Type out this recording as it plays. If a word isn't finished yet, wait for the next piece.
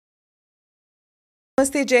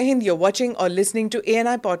Namaste, Jai Hind. You're watching or listening to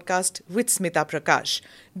ANI podcast with Smita Prakash.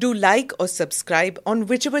 Do like or subscribe on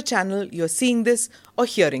whichever channel you're seeing this or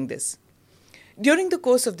hearing this. During the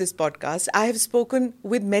course of this podcast, I have spoken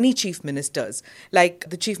with many chief ministers, like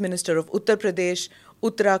the Chief Minister of Uttar Pradesh,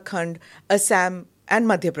 Uttarakhand, Assam, and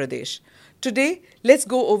Madhya Pradesh. Today, let's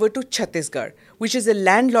go over to Chhattisgarh, which is a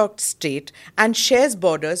landlocked state and shares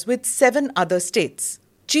borders with 7 other states.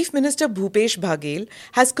 Chief Minister Bhupesh Baghel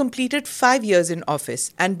has completed 5 years in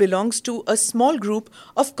office and belongs to a small group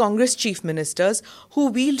of Congress chief ministers who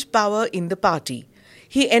wield power in the party.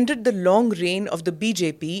 He entered the long reign of the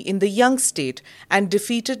BJP in the young state and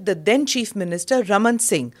defeated the then Chief Minister Raman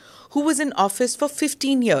Singh, who was in office for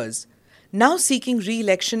 15 years. Now seeking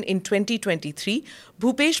re-election in 2023,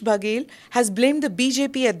 Bhupesh Baghel has blamed the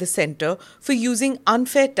BJP at the centre for using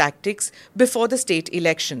unfair tactics before the state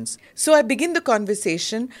elections. So I begin the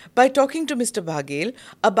conversation by talking to Mr. Baghel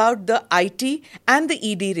about the IT and the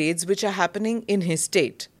ED raids which are happening in his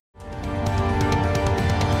state.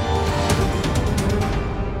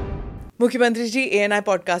 मुख्यमंत्री जी, ANI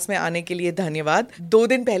podcast में आने के लिए धन्यवाद। 2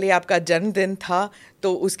 दिन पहले आपका जन्मदिन था,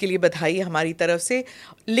 तो उसके लिए बधाई हमारी तरफ से।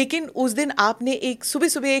 लेकिन उस दिन आपने सुबह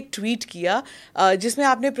सुबह एक ट्वीट किया जिसमें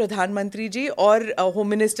आपने प्रधानमंत्री जी और होम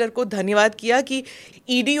मिनिस्टर को धन्यवाद किया कि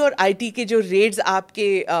ईडी और आईटी के जो रेड्स आपके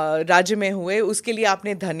राज्य में हुए उसके लिए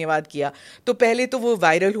आपने धन्यवाद किया। तो पहले तो वो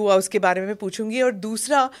वायरल हुआ, उसके बारे में पूछूंगी, और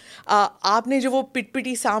दूसरा आपने जो वो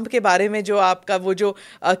पिटपिटी सांप के बारे में जो आपका वो जो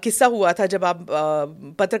किस्सा हुआ था जब आप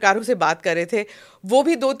पत्रकारों से बात कर रहे थे, वो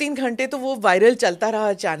भी 2-3 घंटे तो वो वायरल चलता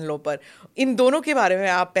रहा चैनलों पर। इन दोनों के बारे में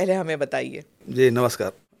आप पहले हमें बताइए। जी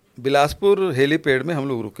नमस्कार। बिलासपुर हेलीपैड में हम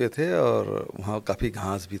लोग रुके थे और वहाँ काफ़ी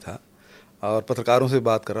घास भी था और पत्रकारों से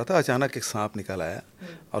बात कर रहा था। अचानक एक सांप निकल आया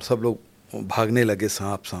और सब लोग भागने लगे,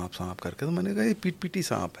 सांप सांप सांप करके। तो मैंने कहा ये पीटी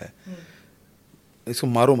सांप है, इसको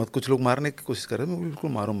मारो मत। कुछ लोग मारने की कोशिश कर रहे थे,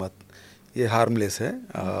 बिल्कुल मारो मत, ये हार्मलेस है।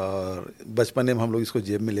 और बचपन में हम लोग इसको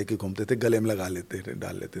जेब में लेके घूमते थे, गले में लगा लेते थे,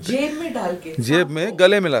 डाल लेते थे। जेब में डाल के? जेब में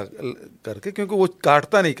गले में करके, क्योंकि वो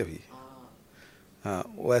काटता नहीं कभी। हाँ,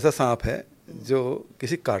 वो ऐसा सांप है जो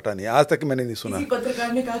किसी काटा नहीं। आज तक मैंने नहीं सुना। किसी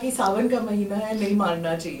पत्रकार ने कहा कि सावन का महीना है, नहीं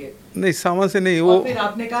मारना चाहिए। नहीं, सावन से नहीं, वो फिर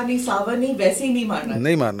आपने कहा नहीं, सावन नहीं, वैसे ही नहीं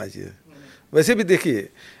मारना चाहिए। वैसे भी देखिए,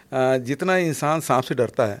 जितना इंसान सांप से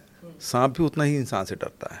डरता है, सांप भी उतना ही इंसान से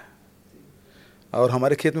डरता है। और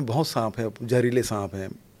हमारे खेत में बहुत सांप है, जहरीले सांप हैं,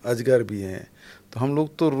 अजगर भी हैं। तो हम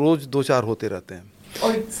लोग तो रोज 2-4 होते रहते हैं।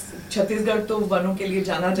 और छत्तीसगढ़ तो वनों के लिए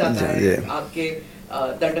जाना जाता है। आपके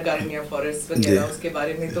दंडकारण्य फॉरेस्ट वगैरह, उसके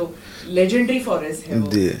बारे में तो लेजेंडरी फॉरेस्ट है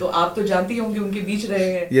वो। तो आप तो जानती होंगे, उनके बीच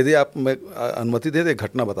रहे हैं। यदि आप मैं अनुमति दे, एक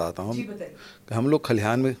घटना बताता हूँ। हम लोग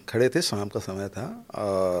खलिहान में खड़े थे, शाम का समय था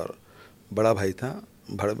और बड़ा भाई था,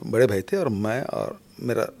 बड़े भाई थे, और मैं और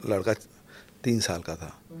मेरा लड़का 3 साल का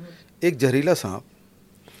था। एक जहरीला सांप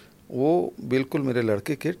वो बिल्कुल मेरे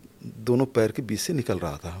लड़के के दोनों पैर के बीच से निकल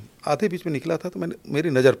रहा था। आधे बीच में निकला था तो मेरी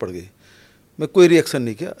नज़र पड़ गई। मैं कोई रिएक्शन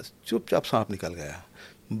नहीं किया, चुपचाप सांप निकल गया।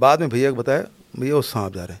 बाद में भैया को बताया, भैया वो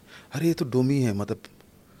सांप जा रहे हैं। अरे ये तो डोमी है, मतलब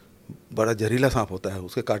बड़ा जहरीला सांप होता है,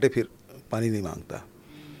 उसके काटे फिर पानी नहीं मांगता,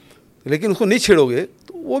 लेकिन उसको नहीं छेड़ोगे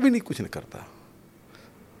तो वो भी नहीं, कुछ नहीं करता।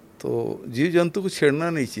 तो जीव जंतु को छेड़ना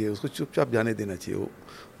नहीं चाहिए, उसको चुपचाप जाने देना चाहिए,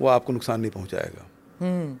 वो आपको नुकसान नहीं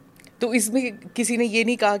पहुँचाएगा। तो इसमें किसी ने ये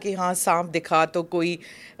नहीं कहा कि हाँ सांप दिखा तो कोई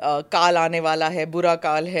काल आने वाला है, बुरा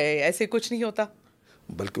काल है, ऐसे कुछ नहीं होता?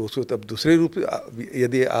 बल्कि उसको तब दूसरे रूप,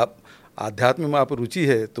 यदि आप आध्यात्म में आप रुचि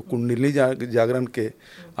है तो कुंडली जागरण के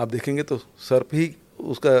आप देखेंगे तो सर्प ही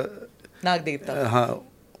उसका नाग देवता। हाँ,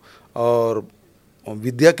 और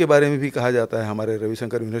विद्या के बारे में भी कहा जाता है। हमारे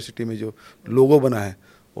रविशंकर यूनिवर्सिटी में जो लोगो बना है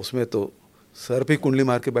उसमें तो सर्प ही कुंडली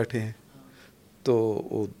मार के बैठे हैं,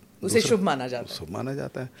 तो उसे शुभ माना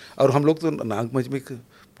जाता है। और हम लोग तो नागपंचमी की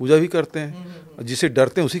पूजा भी करते हैं, जिसे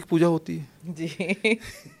डरते हैं उसी की पूजा होती है जी।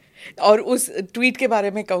 और उस ट्वीट के बारे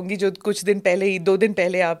में कहूँगी जो कुछ दिन पहले ही, 2 दिन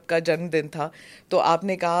पहले आपका जन्मदिन था, तो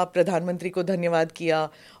आपने कहा प्रधानमंत्री को धन्यवाद किया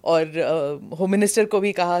और होम मिनिस्टर को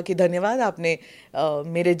भी कहा कि धन्यवाद, आपने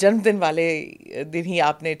मेरे जन्मदिन वाले दिन ही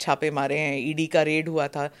आपने छापे मारे हैं, ईडी का रेड हुआ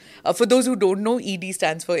था। For those who don't know, ED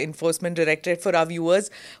stands for enforcement directorate. For our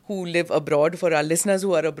viewers who live abroad, for our listeners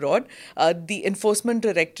who are abroad, the enforcement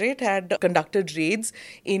directorate had conducted raids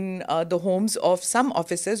in the homes of some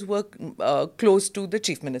officers who were close to the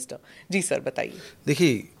chief minister. जी sir, बताइए।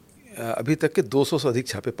 देखिए, अभी तक के 200 से अधिक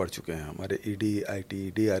छापे पड़ चुके हैं हमारे ईडी, आईटी,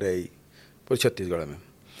 डीआरआई पूरे छत्तीसगढ़ में।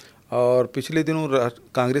 और पिछले दिनों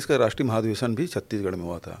कांग्रेस का राष्ट्रीय महाधिवेशन भी छत्तीसगढ़ में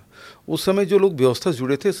हुआ था। उस समय जो लोग व्यवस्था से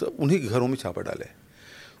जुड़े थे उन्हीं के घरों में छापा डाले।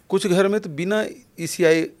 कुछ घर में तो बिना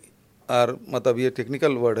ECIR, मतलब ये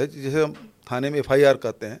टेक्निकल वर्ड है, जैसे हम थाने में FIR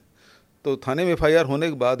कहते हैं, तो थाने में एफआईआर होने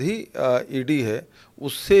के बाद ही ईडी है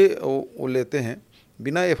उससे वो लेते हैं,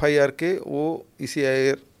 बिना एफआईआर के वो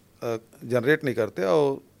ईसीआईआर जनरेट नहीं करते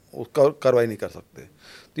और कार्रवाई नहीं कर सकते।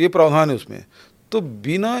 तो ये प्रावधान है उसमें। तो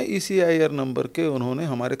बिना ईसीआईआर नंबर के उन्होंने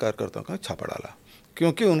हमारे कार्यकर्ताओं का छापा डाला,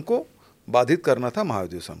 क्योंकि उनको बाधित करना था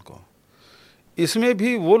महाधिवेशन को। इसमें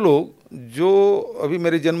भी वो लोग जो अभी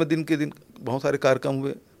मेरे जन्मदिन के दिन बहुत सारे कार्यक्रम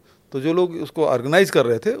हुए, तो जो लोग उसको ऑर्गेनाइज कर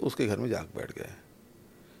रहे थे उसके घर में जाके बैठ गए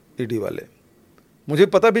ईडी वाले। मुझे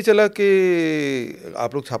पता भी चला कि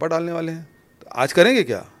आप लोग छापा डालने वाले हैं, तो आज करेंगे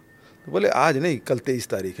क्या? तो बोले आज नहीं, कल 23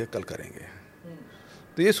 तारीख है, कल करेंगे।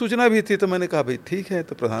 तो ये सूचना भी थी, तो मैंने कहा भाई ठीक है।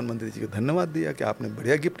 तो प्रधानमंत्री जी को धन्यवाद दिया कि आपने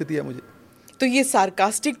बढ़िया गिफ्ट दिया मुझे। तो ये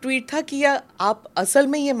सार्कास्टिक ट्वीट था कि या आप असल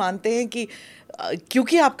में ये मानते हैं कि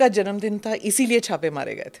क्योंकि आपका जन्मदिन था इसीलिए छापे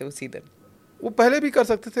मारे गए थे उसी दिन? वो पहले भी कर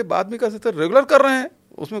सकते थे, बाद में कर सकते थे, रेगुलर कर रहे हैं,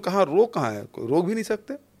 उसमें कहाँ रोक कहाँ है? कोई रोक भी नहीं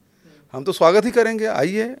सकते। हम तो स्वागत ही करेंगे,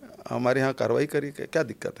 आइए हमारे यहाँ कार्रवाई करिए, क्या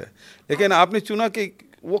दिक्कत है? लेकिन आपने चुना कि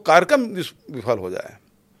वो कार्यक्रम विफल हो जाए,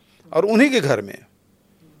 और उन्हीं के घर में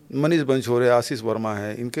मनीष बंसोरे, आशीष वर्मा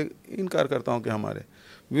है, इन कार्यकर्ताओं के, हमारे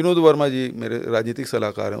विनोद वर्मा जी मेरे राजनीतिक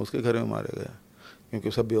सलाहकार हैं, उसके घर में मारे गए,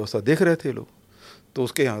 क्योंकि सब व्यवस्था देख रहे थे लोग, तो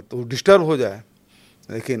उसके यहाँ तो डिस्टर्ब हो जाए।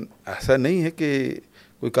 लेकिन ऐसा नहीं है कि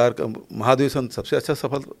कोई कार्यक्रम, महाधिवेशन सबसे अच्छा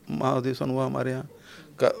सफल महाधिवेशन हुआ हमारे यहाँ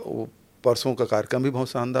का, वो परसों का कार्यक्रम भी बहुत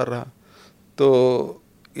शानदार रहा। तो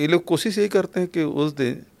ये लोग कोशिश यही करते हैं कि उस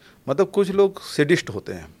दिन, मतलब कुछ लोग सेडिस्ट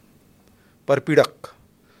होते हैं, परपीड़क,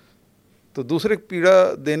 तो दूसरे को पीड़ा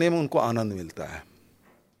देने में उनको आनंद मिलता है।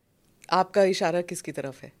 आपका इशारा किसकी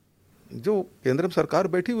तरफ है? जो केंद्र में सरकार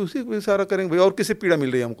बैठी हुई उसी को इशारा करेंगे भाई, और किसी पीड़ा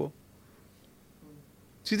मिल रही है हमको,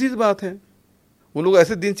 सीधी सी बात है। वो लोग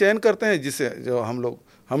ऐसे दिन चयन करते हैं जिससे जो हम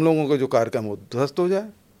लोगों का जो कार्यक्रम हो ध्वस्त हो जाए।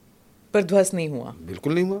 पर ध्वस्त नहीं हुआ,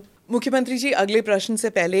 बिल्कुल नहीं हुआ। मुख्यमंत्री जी, अगले प्रश्न से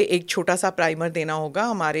पहले एक छोटा सा प्राइमर देना होगा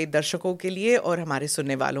हमारे दर्शकों के लिए और हमारे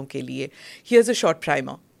सुनने वालों के लिए। Here's a short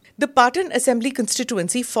primer. The Patan Assembly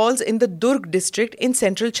constituency falls in the Durg district in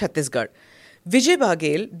central Chhattisgarh. Vijay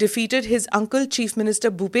Baghel defeated his uncle Chief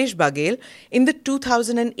Minister Bhupesh Baghel in the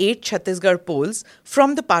 2008 Chhattisgarh polls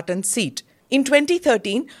from the Patan seat. In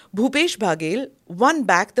 2013, Bhupesh Baghel won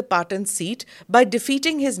back the Patan seat by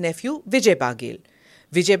defeating his nephew Vijay Baghel.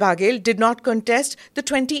 Vijay Baghel did not contest the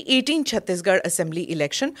 2018 Chhattisgarh Assembly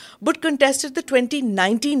election but contested the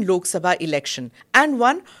 2019 Lok Sabha election and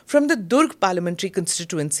won from the Durg parliamentary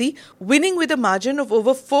constituency, winning with a margin of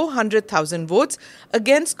over 400,000 votes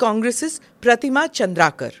against Congress's Pratima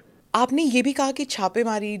Chandrakar. आपने ये भी कहा कि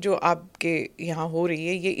छापेमारी जो आपके यहाँ हो रही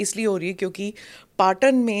है ये इसलिए हो रही है क्योंकि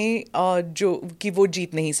पाटन में जो कि वो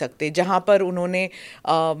जीत नहीं सकते, जहाँ पर उन्होंने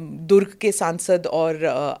दुर्ग के सांसद और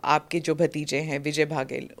आपके जो भतीजे हैं विजय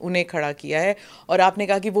बाघेल उन्हें खड़ा किया है, और आपने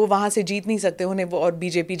कहा कि वो वहाँ से जीत नहीं सकते उन्हें, वो और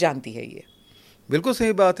बीजेपी जानती है ये। बिल्कुल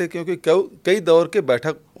सही बात है, क्योंकि कई दौर के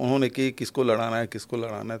बैठक उन्होंने की, किसको लड़ाना है किसको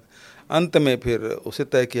लड़ाना है, अंत में फिर उसे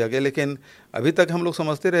तय किया गया। लेकिन अभी तक हम लोग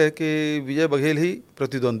समझते रहे कि विजय बघेल ही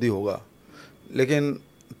प्रतिद्वंदी होगा, लेकिन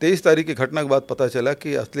 23 तारीख की घटना के बाद पता चला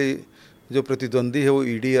कि असली जो प्रतिद्वंदी है वो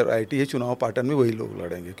ईडी और आईटी है। चुनाव पाटन में वही लोग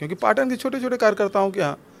लड़ेंगे, क्योंकि पाटन के छोटे छोटे कार्यकर्ताओं के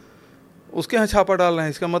यहाँ उसके यहाँ छापा डाल रहे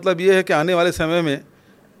हैं। इसका मतलब ये है कि आने वाले समय में,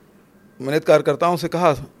 मैंने कार्यकर्ताओं से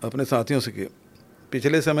कहा, अपने साथियों से, कि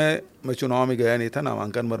पिछले समय मैं चुनाव में गया नहीं था,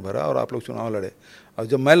 नामांकन पर भरा और आप लोग चुनाव लड़े, और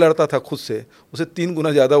जब मैं लड़ता था खुद से उसे 3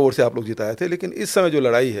 गुना ज़्यादा वोट से आप लोग जिताए थे। लेकिन इस समय जो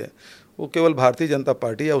लड़ाई है वो केवल भारतीय जनता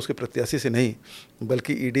पार्टी या उसके प्रत्याशी से नहीं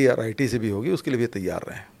बल्कि ईडी और आईटी से भी होगी, उसके लिए भी तैयार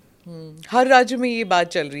रहें। हर राज्य में ये बात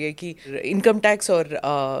चल रही है कि इनकम टैक्स और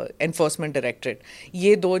एनफोर्समेंट डायरेक्टरेट,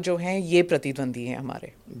 ये दो जो हैं ये प्रतिद्वंदी हैं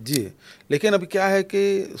हमारे। जी, लेकिन अब क्या है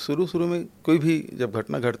कि शुरू में कोई भी जब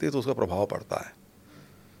घटना घटती है तो उसका प्रभाव पड़ता है।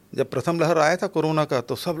 जब प्रथम लहर आया था कोरोना का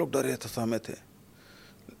तो सब लोग डरे थे, सहमे थे,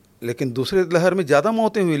 लेकिन दूसरे लहर में ज़्यादा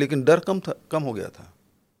मौतें हुई लेकिन डर कम हो गया था।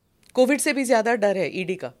 कोविड से भी ज़्यादा डर है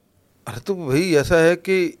ईडी का। अरे तो भाई ऐसा है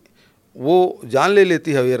कि वो जान ले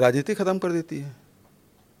लेती है, ये राजनीति ख़त्म कर देती है,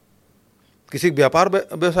 किसी व्यापार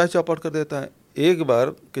व्यवसाय चौपट कर देता है। एक बार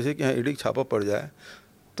किसी के यहाँ ईडी छापा पड़ जाए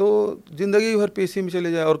तो ज़िंदगी भर पीसी में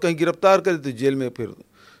चले जाए, और कहीं गिरफ्तार कर तो जेल में, फिर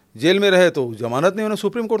जेल में रहे तो जमानत नहीं होना,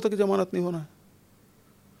 सुप्रीम कोर्ट तक जमानत नहीं होना है।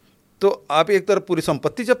 तो आप एक तरफ पूरी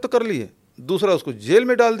संपत्ति जब्त कर लिए, दूसरा उसको जेल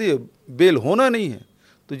में डाल दिए, बेल होना नहीं है,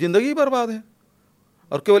 तो ज़िंदगी बर्बाद है।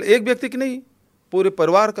 और केवल एक व्यक्ति की नहीं, पूरे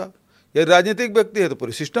परिवार का, या राजनीतिक व्यक्ति है तो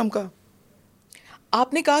पूरे सिस्टम का।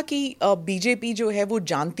 आपने कहा कि बीजेपी जो है वो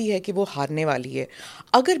जानती है कि वो हारने वाली है।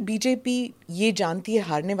 अगर बीजेपी ये जानती है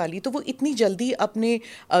हारने वाली, तो वो इतनी जल्दी अपने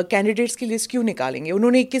कैंडिडेट्स की लिस्ट क्यों निकालेंगे?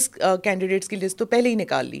 उन्होंने 21 कैंडिडेट्स की लिस्ट तो पहले ही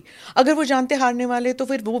निकाल ली। अगर वो जानते हारने वाले तो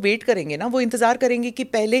फिर वो वेट करेंगे ना, वो इंतज़ार करेंगे कि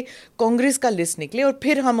पहले कांग्रेस का लिस्ट निकले और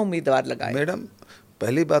फिर हम उम्मीदवार लगाएं। मैडम,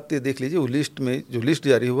 पहली बात तो ये देख लीजिए, वो लिस्ट में जो लिस्ट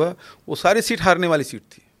जारी हुआ वो सारी सीट हारने वाली सीट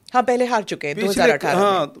थी। हाँ, पहले हार चुके हैं 2018 में।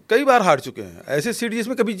 हाँ, कई बार हार चुके हैं। ऐसे सीट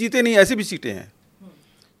जिसमें कभी जीते नहीं, ऐसी भी सीटें हैं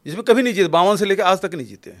जिसमें कभी नहीं जीते, 52 से लेकर आज तक नहीं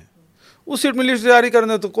जीते हैं। उस सीट में लिस्ट जारी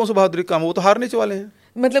करना तो कौन सा बहादुरी काम है, वो तो हारने वाले हैं।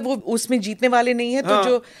 मतलब वो उसमें जीतने वाले नहीं है। हाँ।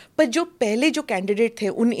 तो जो पहले जो कैंडिडेट थे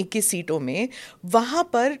उन 21 सीटों में, वहां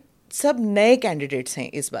पर सब नए कैंडिडेट्स हैं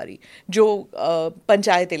इस बारी, जो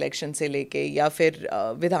पंचायत इलेक्शन से लेके या फिर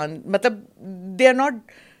विधान, मतलब they are not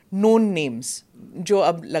known names जो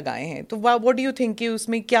अब लगाए हैं। तो व्हाट डू यू थिंक कि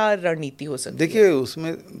उसमें क्या रणनीति हो सकती है? देखिए,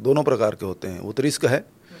 उसमें दोनों प्रकार के होते हैं। वो तो रिस्क है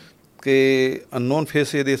कि अननोन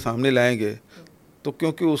फेस यदि सामने लाएंगे तो,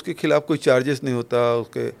 क्योंकि उसके खिलाफ कोई चार्जेस नहीं होता,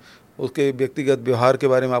 उसके व्यक्तिगत व्यवहार के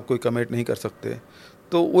बारे में आप कोई कमेंट नहीं कर सकते,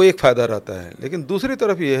 तो वो एक फ़ायदा रहता है। लेकिन दूसरी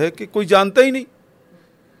तरफ ये है कि कोई जानता ही नहीं,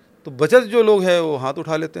 तो बचत जो लोग हैं वो हाथ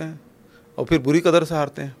उठा लेते हैं और फिर बुरी कदर से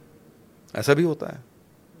हारते हैं। ऐसा भी होता है।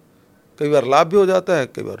 कई बार लाभ भी हो जाता है,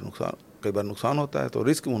 कई बार नुकसान होता है। तो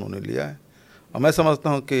रिस्क उन्होंने लिया है और मैं समझता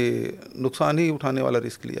हूँ कि नुकसान ही उठाने वाला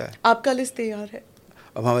रिस्क लिया है। आपका लिस्ट तैयार है?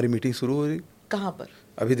 अब हमारी मीटिंग शुरू हो रही। कहाँ पर?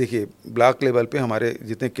 अभी देखिए, ब्लॉक लेवल पे हमारे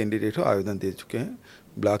जितने कैंडिडेट हो आवेदन दे चुके हैं।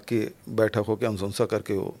 ब्लॉक की बैठक होकर अनुशंसा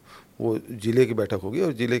करके वो जिले की बैठक होगी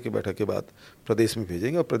और जिले की बैठक के बाद प्रदेश में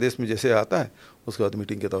भेजेंगे और प्रदेश में जैसे आता है उसके बाद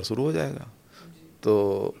मीटिंग के दौर शुरू हो जाएगा। तो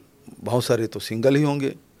बहुत सारे तो सिंगल ही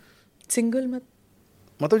होंगे। सिंगल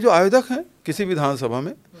मतलब जो आवेदक हैं किसी विधानसभा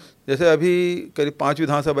में, जैसे अभी करीब 5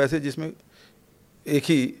 विधानसभा ऐसे जिसमें एक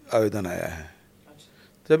ही आवेदन आया है।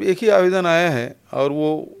 जब एक ही आवेदन आया है और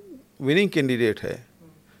वो विनिंग कैंडिडेट है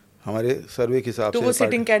हमारे सर्वे के हिसाब से, तो वो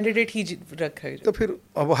सिटिंग कैंडिडेट ही रखा है। तो फिर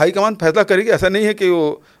अब हाईकमान फैसला करेगी। ऐसा नहीं है कि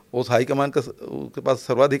वो उस हाईकमान का उसके पास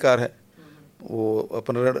सर्वाधिकार है, वो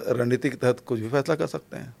अपने रणनीति के तहत कुछ भी फैसला कर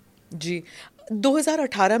सकते हैं। जी,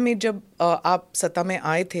 2018 में जब आप सत्ता में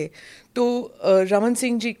आए थे तो रमन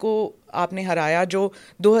सिंह जी को आपने हराया, जो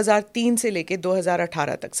 2003 से लेके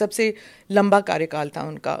 2018 तक सबसे लंबा कार्यकाल था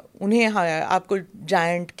उनका। उन्हें हराया, आपको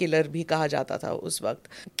जायंट किलर भी कहा जाता था उस वक्त।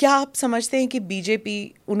 क्या आप समझते हैं कि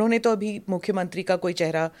बीजेपी, उन्होंने तो अभी मुख्यमंत्री का कोई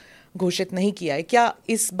चेहरा घोषित नहीं किया है, क्या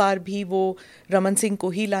इस बार भी वो रमन सिंह को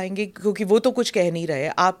ही लाएंगे? क्योंकि वो तो कुछ कह नहीं रहे।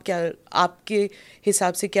 आपके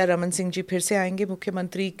हिसाब से क्या रमन सिंह जी फिर से आएंगे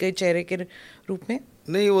मुख्यमंत्री के चेहरे के रूप में?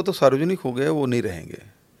 नहीं, वो तो सार्वजनिक हो गए, वो नहीं रहेंगे।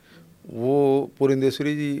 वो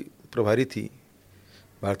पुरेंदेश्वरी जी प्रभारी थी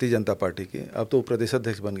भारतीय जनता पार्टी के, अब तो प्रदेश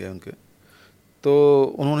अध्यक्ष बन गए उनके। तो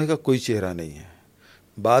उन्होंने कहा कोई चेहरा नहीं है।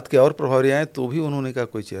 बात के और प्रभारी आए तो भी उन्होंने कहा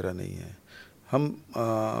कोई चेहरा नहीं है, हम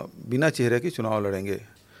बिना चेहरे के चुनाव लड़ेंगे,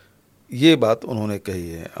 ये बात उन्होंने कही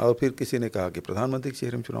है। और फिर किसी ने कहा कि प्रधानमंत्री के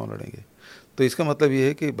चेहरे में चुनाव लड़ेंगे। तो इसका मतलब ये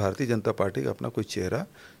है कि भारतीय जनता पार्टी का अपना कोई चेहरा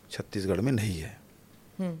छत्तीसगढ़ में नहीं है।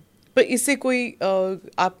 पर इससे कोई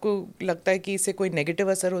आपको लगता है कि इससे कोई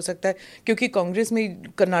नेगेटिव असर हो सकता है? क्योंकि कांग्रेस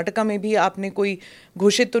में, कर्नाटका में भी आपने कोई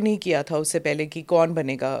घोषित तो नहीं किया था उससे पहले कि कौन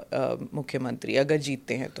बनेगा मुख्यमंत्री अगर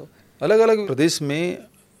जीतते हैं तो। अलग अलग प्रदेश में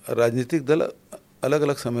राजनीतिक दल अलग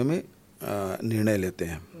अलग समय में निर्णय लेते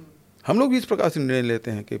हैं। हम लोग भी इस प्रकार से निर्णय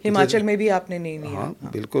लेते हैं कि हिमाचल में भी आपने नहीं लिया? हाँ,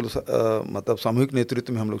 बिल्कुल। मतलब सामूहिक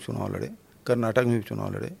नेतृत्व में हम लोग चुनाव लड़े, कर्नाटक में भी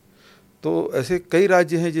चुनाव लड़े। तो ऐसे कई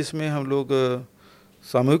राज्य हैं जिसमें हम लोग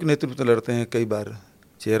सामूहिक नेतृत्व लड़ते हैं, कई बार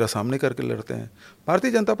चेहरा सामने करके लड़ते हैं।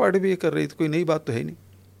 भारतीय जनता पार्टी भी ये कर रही थी, कोई नई बात तो है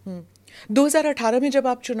नहीं। 2018 में जब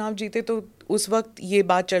आप चुनाव जीते तो उस वक्त ये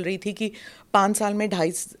बात चल रही थी कि 5 साल में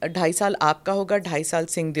ढाई साल आपका होगा, 2.5 साल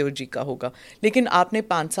सिंहदेव जी का होगा, लेकिन आपने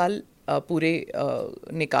 5 साल पूरे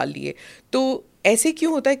निकाल लिए। तो ऐसे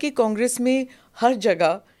क्यों होता है कि कांग्रेस में हर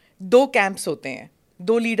जगह 2 कैंप्स होते हैं,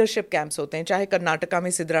 2 लीडरशिप कैंप्स होते हैं? चाहे कर्नाटका में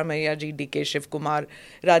सिद्धरामैया जी, DK शिव कुमार,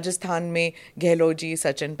 राजस्थान में गहलोत जी,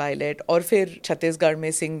 सचिन पायलट, और फिर छत्तीसगढ़ में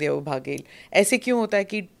सिंहदेव बाघेल। ऐसे क्यों होता है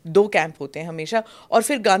कि 2 कैंप होते हैं हमेशा, और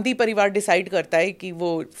फिर गांधी परिवार डिसाइड करता है कि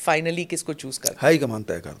वो फाइनली किसको चूज करता है? हाई कमान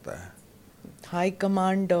तय करता है। हाई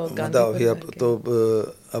कमांड गांधी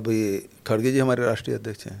अभी खड़गे जी हमारे राष्ट्रीय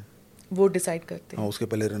अध्यक्ष हैं, वो डिसाइड करते हैं। हाँ, उसके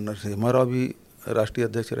पहले नरसिम्हा भी राष्ट्रीय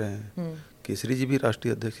अध्यक्ष रहे हैं, केसरी जी भी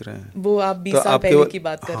राष्ट्रीय अध्यक्ष रहे हैं। वो आप 20 साल पहले की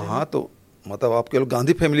बात कर रहे हैं। हाँ, तो मतलब आप केवल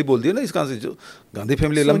गांधी फैमिली बोल दिए ना, इसका से जो गांधी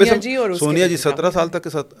फैमिली लंबे सोनिया जी 17 साल तक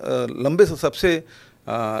के लंबे सबसे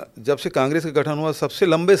जब से कांग्रेस का गठन हुआ सबसे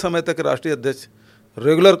लंबे समय तक राष्ट्रीय अध्यक्ष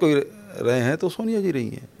रेगुलर कोई रहे हैं तो सोनिया जी रही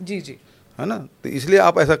हैं। जी जी, है ना। तो इसलिए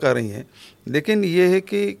आप ऐसा कर रही हैं। लेकिन ये है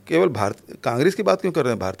कि केवल कांग्रेस की बात क्यों कर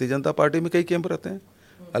रहे हैं? भारतीय जनता पार्टी में कई कैंप रहते हैं,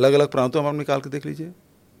 अलग अलग प्रांतों में आप निकाल के देख लीजिए।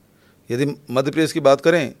 यदि मध्य प्रदेश की बात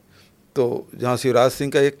करें तो जहाँ शिवराज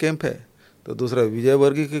सिंह का एक कैंप है, तो दूसरा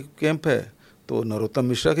विजयवर्गीय के कैंप है, तो नरोत्तम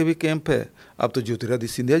मिश्रा के भी कैंप है, अब तो ज्योतिरादित्य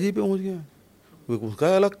सिंधिया जी पे पहुँच गए हैं,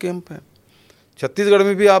 उसका अलग कैंप है। छत्तीसगढ़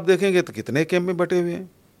में भी आप देखेंगे तो कितने कैंप में बटे हुए हैं।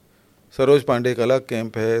 सरोज पांडे का अलग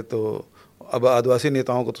कैंप है, तो अब आदिवासी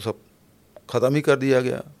नेताओं को तो सब ख़त्म ही कर दिया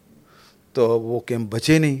गया, तो अब वो कैंप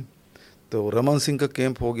बचे नहीं। तो रमन सिंह का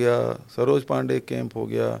कैंप हो गया, सरोज पांडे कैंप हो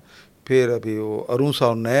गया, फिर अभी वो अरुण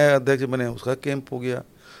साव नए अध्यक्ष बने, उसका कैंप हो गया।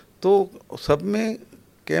 तो सब में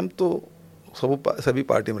कैंप तो सभी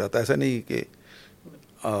पार्टी में रहता है, ऐसा नहीं कि,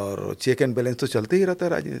 और चेक एंड बैलेंस तो चलते ही रहता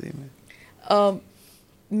है राजनीति में।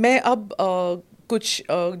 मैं अब कुछ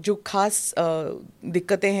जो खास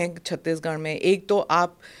दिक्कतें हैं छत्तीसगढ़ में, एक तो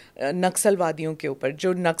आप नक्सलवादियों के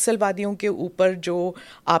ऊपर जो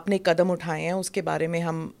आपने कदम उठाए हैं उसके बारे में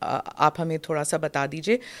आप हमें थोड़ा सा बता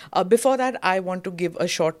दीजिए। Before that I want to give a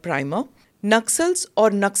short primer. Naxals or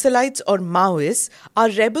Naxalites or Maoists are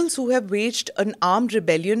rebels who have waged an armed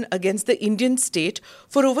rebellion against the Indian state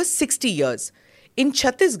for over 60 years. In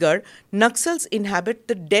Chhattisgarh, Naxals inhabit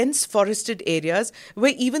the dense forested areas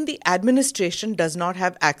where even the administration does not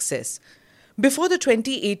have access. Before the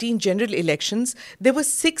 2018 general elections, there were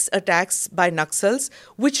 6 attacks by Naxals,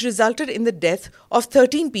 which resulted in the death of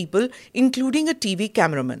 13 people, including a TV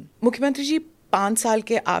cameraman. मुख्यमंत्री जी, 5 साल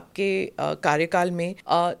के आपके कार्यकाल में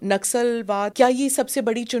नक्सलवाद, क्या ये सबसे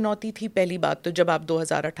बड़ी चुनौती थी? पहली बात तो जब आप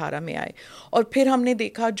 2018 में आए, और फिर हमने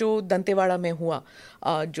देखा जो दंतेवाड़ा में हुआ,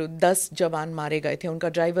 जो 10 जवान मारे गए थे, उनका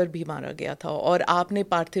ड्राइवर भी मारा गया था, और आपने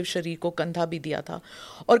पार्थिव शरीर को कंधा भी दिया था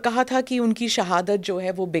और कहा था कि उनकी शहादत जो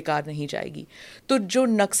है वो बेकार नहीं जाएगी। तो जो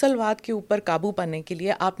नक्सलवाद के ऊपर काबू पाने के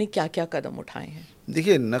लिए आपने क्या क्या कदम उठाए हैं?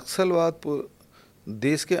 देखिए, नक्सलवाद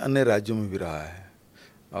देश के अन्य राज्यों में भी रहा है,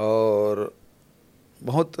 और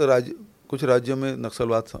कुछ राज्यों में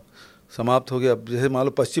नक्सलवाद समाप्त हो गया। अब जैसे मान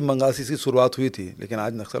लो पश्चिम बंगाल से इसकी शुरुआत हुई थी, लेकिन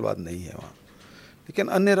आज नक्सलवाद नहीं है वहाँ, लेकिन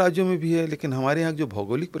अन्य राज्यों में भी है। लेकिन हमारे यहाँ जो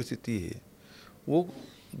भौगोलिक परिस्थिति है वो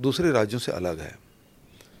दूसरे राज्यों से अलग है।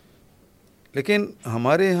 लेकिन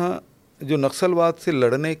हमारे यहाँ जो नक्सलवाद से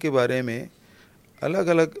लड़ने के बारे में अलग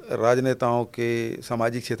अलग राजनेताओं के,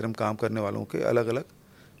 सामाजिक क्षेत्र में काम करने वालों के अलग अलग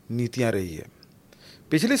नीतियाँ रही है।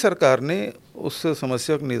 पिछली सरकार ने उस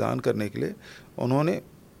समस्या का निदान करने के लिए उन्होंने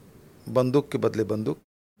बंदूक के बदले बंदूक,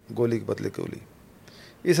 गोली के बदले गोली,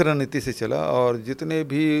 इस रणनीति से चला, और जितने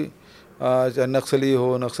भी चाहे नक्सली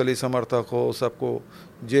हो, नक्सली समर्थक हो, सबको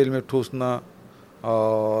जेल में ठूसना,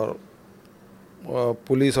 और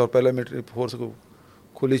पुलिस और पैरामिलिट्री फोर्स को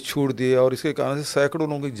खुली छूट दी, और इसके कारण से सैकड़ों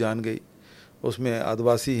लोगों की जान गई। उसमें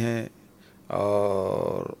आदिवासी हैं,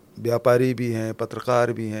 और व्यापारी भी हैं,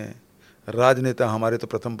 पत्रकार भी हैं, राजनेता, हमारे तो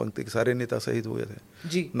प्रथम पंक्ति के सारे नेता शहीद हुए थे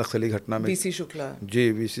जी नक्सली घटना में। वीसी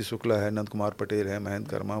शुक्ला है, नंद कुमार पटेल है, महेंद्र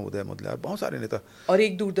कर्मा, उदय मुदलियार, बहुत सारे नेता, और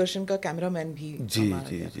एक दूरदर्शन का कैमरामैन भी। जी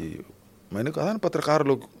मैंने कहा ना,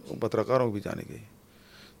 पत्रकारों को भी जाने गई।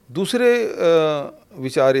 दूसरे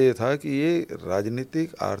विचार ये था कि ये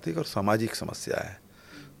राजनीतिक, आर्थिक और सामाजिक समस्या है,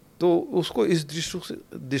 तो उसको इस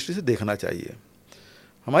दृष्टि से देखना चाहिए।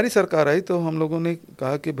 हमारी सरकार आई तो हम लोगों ने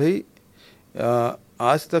कहा कि भाई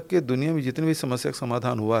आज तक के दुनिया में जितनी भी समस्या का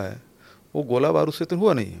समाधान हुआ है वो गोला बारूद से तो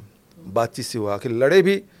हुआ नहीं है, बातचीत से हुआ। आखिर लड़े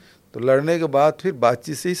भी तो लड़ने के बाद फिर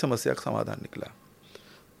बातचीत से ही समस्या का समाधान निकला।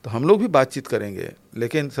 तो हम लोग भी बातचीत करेंगे,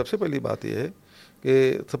 लेकिन सबसे पहली बात यह है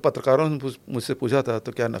कि सब पत्रकारों ने मुझसे पूछा था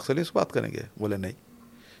तो क्या नक्सली से बात करेंगे? बोले नहीं,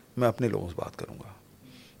 मैं अपने लोगों से बात करूँगा,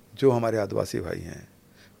 जो हमारे आदिवासी भाई हैं,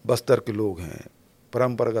 बस्तर के लोग हैं,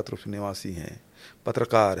 परंपरागत रूप से निवासी हैं,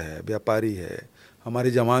 पत्रकार है, व्यापारी है,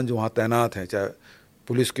 हमारे जवान जो वहाँ तैनात हैं, चाहे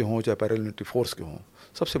पुलिस के हों चाहे पैरामिलिट्री फोर्स के हों,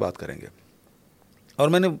 सबसे बात करेंगे। और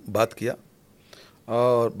मैंने बात किया,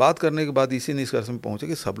 और बात करने के बाद इसी निष्कर्ष में पहुँचे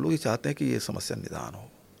कि सब लोग ये चाहते हैं कि ये समस्या निदान हो,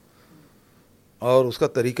 और उसका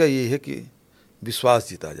तरीका ये है कि विश्वास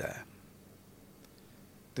जीता जाए।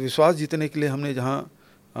 तो विश्वास जीतने के लिए हमने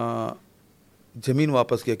जहाँ ज़मीन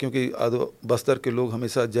वापस किया, क्योंकि बस्तर के लोग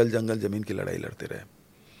हमेशा जल जंगल ज़मीन की लड़ाई लड़ते रहे,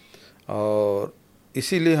 और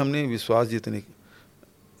इसीलिए हमने विश्वास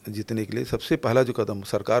जीतने के लिए सबसे पहला जो कदम,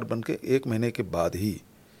 सरकार बन के 1 महीने के बाद ही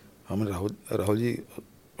हम राहुल जी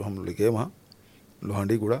हम गए वहाँ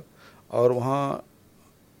लोहांडीगुड़ा, और वहाँ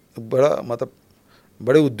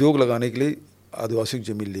बड़े उद्योग लगाने के लिए आदिवासियों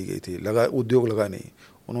की ज़मीन ली गई थी। उद्योग लगा नहीं,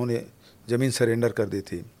 उन्होंने ज़मीन सरेंडर कर दी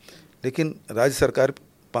थी, लेकिन राज्य सरकार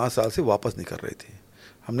 5 साल से वापस नहीं कर रही थी।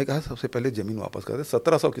 हमने कहा सबसे पहले ज़मीन वापस कर दे।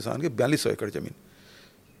 1700 किसान के 4200 एकड़ ज़मीन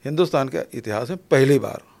हिंदुस्तान के इतिहास में पहली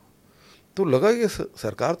बार। तो लगा कि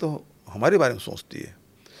सरकार तो हमारे बारे में सोचती है।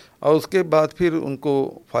 और उसके बाद फिर उनको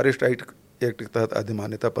फॉरेस्ट राइट एक्ट के तहत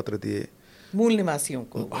अधिमान्यता पत्र दिए मूल निवासियों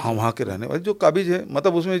को, हाँ, वहाँ के रहने वाले जो काबिज है।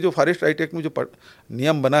 मतलब उसमें जो फॉरेस्ट राइट एक्ट में जो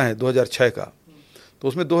नियम बना है 2006 का, तो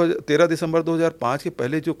उसमें 13 दिसंबर 2005 के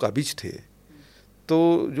पहले जो काबिज थे,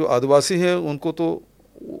 तो जो आदिवासी हैं उनको तो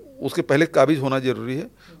उसके पहले काबिज होना जरूरी है,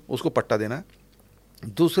 उसको पट्टा देना है।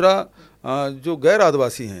 दूसरा जो गैर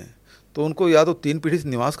आदिवासी हैं तो उनको या तो 3 पीढ़ी से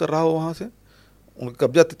निवास कर रहा हो वहाँ से, उनका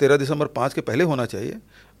कब्जा 13 दिसंबर 5 के पहले होना चाहिए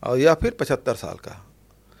और या फिर 75 साल का।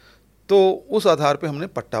 तो उस आधार पे हमने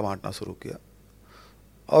पट्टा बांटना शुरू किया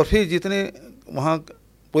और फिर जितने वहाँ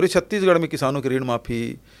पूरे छत्तीसगढ़ में किसानों की ऋण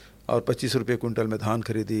माफ़ी और 25 रुपये क्विंटल में धान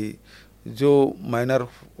खरीदी, जो माइनर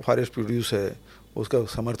फॉरेस्ट प्रोड्यूस है उसका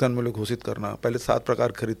समर्थन मूल्य घोषित करना। पहले 7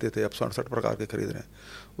 प्रकार खरीदते थे, अब 67 प्रकार के खरीद रहे हैं।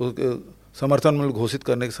 उसके समर्थन मूल्य घोषित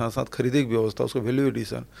करने के साथ साथ खरीदी की व्यवस्था, उसको वैल्यू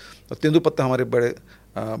एडिशन। और तेंदुपत्ता हमारे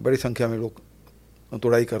बड़ी संख्या में लोग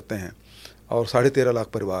तोड़ाई करते हैं और 13.5 लाख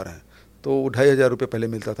परिवार हैं, तो 2,500 रुपये पहले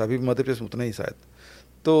मिलता था, अभी मध्य प्रदेश में उतना ही शायद,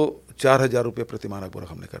 तो 4,000 रुपये प्रति मानक बोरा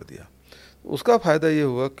हमने कर दिया। उसका फ़ायदा ये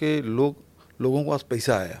हुआ कि लोगों के पास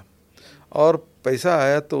पैसा आया, और पैसा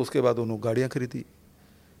आया तो उसके बाद उन्होंने गाड़ियाँ खरीदी,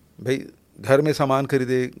 भाई घर में सामान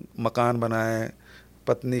खरीदे, मकान बनाए,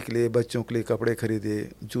 पत्नी के लिए बच्चों के लिए कपड़े खरीदे,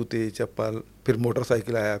 जूते चप्पल, फिर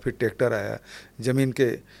मोटरसाइकिल आया, फिर ट्रैक्टर आया, ज़मीन के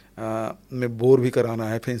में बोर भी कराना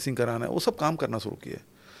है, फेंसिंग कराना है, वो सब काम करना शुरू किए।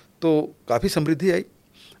 तो काफ़ी समृद्धि आई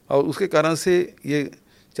और उसके कारण से ये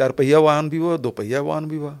 4 पहिया वाहन भी हुआ, 2 पहिया वाहन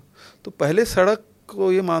भी हुआ। तो पहले सड़क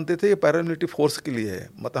को ये मानते थे ये पैरामिलिट्री फोर्स के लिए है,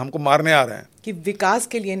 मतलब हमको मारने आ रहे हैं, कि विकास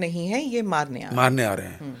के लिए नहीं है, ये मारने आ रहे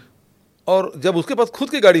हैं। और जब उसके पास खुद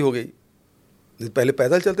की गाड़ी हो गई, पहले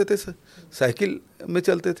पैदल चलते थे, साइकिल में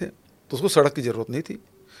चलते थे, तो उसको सड़क की ज़रूरत नहीं थी,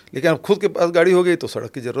 लेकिन अब खुद के पास गाड़ी हो गई तो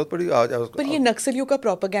सड़क की ज़रूरत पड़ी। पर ये नक्सलियों का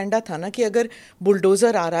प्रोपेगेंडा था ना कि अगर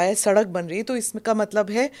बुलडोज़र आ रहा है, सड़क बन रही है, तो इसका मतलब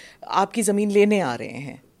है आपकी ज़मीन लेने आ रहे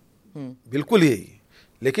हैं। बिल्कुल यही,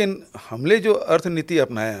 लेकिन हमने जो अर्थनीति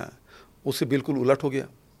अपनाया उससे बिल्कुल उलट हो गया।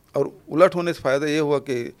 और उलट होने से फ़ायदा ये हुआ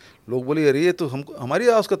कि लोग बोले अरे ये तो हमको हमारी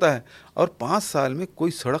आवश्यकता है, और 5 साल में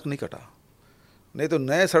कोई सड़क नहीं कटा। नहीं तो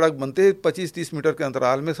नए सड़क बनते 25-30 मीटर के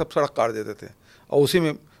अंतराल में सब सड़क काट देते थे और उसी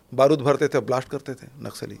में बारूद भरते थे, ब्लास्ट करते थे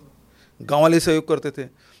नक्सली। गांव वाले सहयोग करते थे।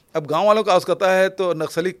 अब गांव वालों का आवश्यकता है तो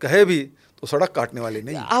नक्सली कहे भी तो सड़क काटने वाले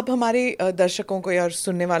नहीं। आप हमारे दर्शकों को या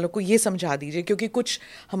सुनने वालों को ये समझा दीजिए, क्योंकि कुछ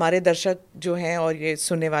हमारे दर्शक जो हैं और ये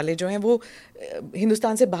सुनने वाले जो हैं वो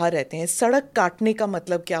हिंदुस्तान से बाहर रहते हैं। सड़क काटने का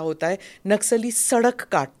मतलब क्या होता है? नक्सली सड़क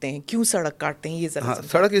काटते हैं, क्यों सड़क काटते हैं ये जरा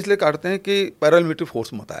सड़क इसलिए काटते हैं कि पैरामिलिट्री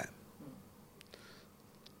फोर्स मत आए।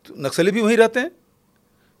 नक्सली भी वहीं रहते हैं,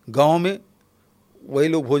 गांव में वही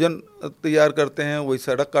लोग भोजन तैयार करते हैं, वही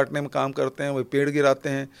सड़क काटने में काम करते हैं, वही पेड़ गिराते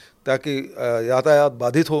हैं ताकि यातायात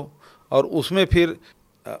बाधित हो, और उसमें फिर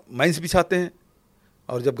माइंस बिछाते हैं,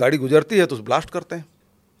 और जब गाड़ी गुजरती है तो उसे ब्लास्ट करते हैं,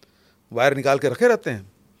 वायर निकाल के रखे रहते हैं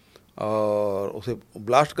और उसे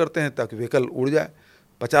ब्लास्ट करते हैं ताकि व्हीकल उड़ जाए।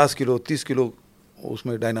 50 किलो 30 किलो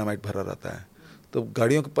उसमें डायनामाइट भरा रहता है, तो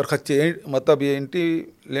गाड़ियों के परखच्चे, मतलब ये एंटी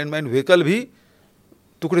लैंडमाइन व्हीकल भी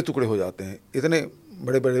टुकड़े टुकड़े हो जाते हैं। इतने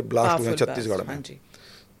बड़े बड़े ब्लास्ट हुए हैं छत्तीसगढ़ में।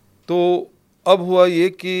 तो अब हुआ ये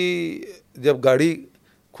कि जब गाड़ी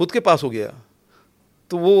खुद के पास हो गया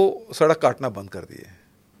तो वो सड़क काटना बंद कर दिए,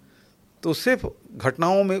 तो सिर्फ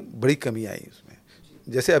घटनाओं में बड़ी कमी आई उसमें।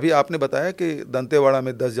 जैसे अभी आपने बताया कि दंतेवाड़ा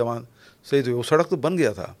में 10 जवान शहीद हुए, वो सड़क तो बन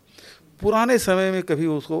गया था, पुराने समय में कभी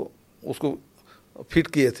उसको फिट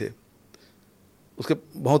किए थे, उसके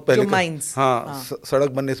बहुत पहले हाँ,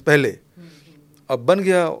 सड़क बनने से पहले। अब बन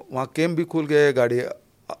गया, वहाँ कैंप भी खुल गए, गाड़ी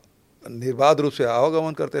निर्बाध रूप से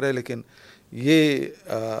आवागमन करते रहे। लेकिन ये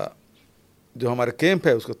जो हमारे कैंप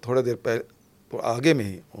है उसको थोड़ा देर पहले तो आगे में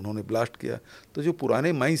ही उन्होंने ब्लास्ट किया। तो जो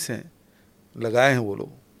पुराने माइंस हैं लगाए हैं वो लोग,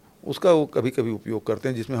 उसका वो कभी कभी उपयोग करते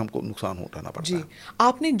हैं जिसमें हमको नुकसान उठाना पड़ता है।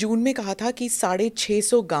 आपने जून में कहा था कि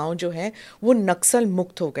 650 गांव जो हैं वो नक्सल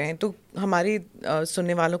मुक्त हो गए हैं, तो हमारे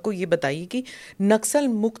सुनने वालों को ये बताइए कि नक्सल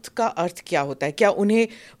मुक्त का अर्थ क्या होता है? क्या उन्हें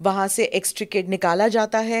वहाँ से एक्सट्रिकेट निकाला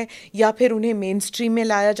जाता है या फिर उन्हें मेन स्ट्रीम में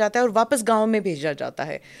लाया जाता है और वापस गाँव में भेजा जाता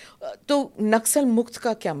है? तो नक्सल मुक्त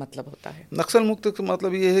का क्या मतलब होता है? नक्सल मुक्त का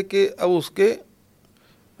मतलब ये है कि अब उसके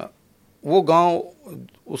वो गाँव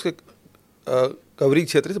उसके कवरेज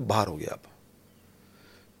क्षेत्र से बाहर हो गया। अब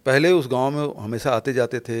पहले उस गांव में हमेशा आते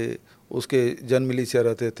जाते थे, उसके जन मिलिशिया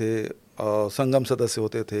रहते थे, संगम सदस्य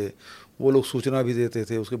होते थे, वो लोग सूचना भी देते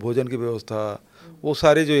थे, उसके भोजन की व्यवस्था, वो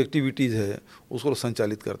सारे जो एक्टिविटीज़ है उसको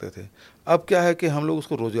संचालित करते थे। अब क्या है कि हम लोग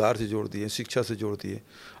उसको रोज़गार से जोड़ दिए, शिक्षा से जोड़ दिए,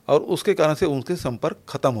 और उसके कारण से उनके संपर्क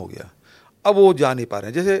ख़त्म हो गया। अब वो जा नहीं पा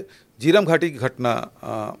रहे हैं। जैसे झीरम घाटी की घटना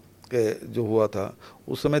के जो हुआ था,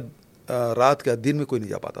 उस समय रात का दिन में कोई नहीं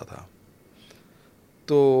जा पाता था।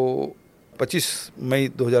 तो 25 मई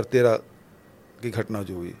 2013 की घटना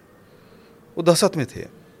जो हुई, वो दहशत में थे।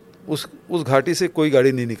 उस घाटी से कोई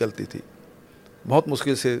गाड़ी नहीं निकलती थी, बहुत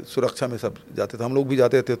मुश्किल से सुरक्षा में सब जाते थे। हम लोग भी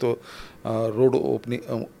जाते थे तो रोड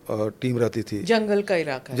ओपनिंग टीम रहती थी। जंगल का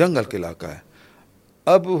इलाका है।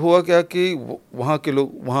 अब हुआ क्या कि वहाँ के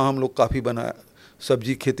लोग, वहाँ हम लोग काफ़ी बनाया,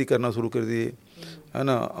 सब्जी खेती करना शुरू कर दिए, है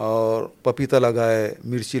ना, और पपीता लगाए,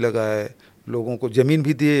 मिर्ची लगाए, लोगों को ज़मीन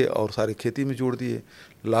भी दिए और सारे खेती में जोड़ दिए,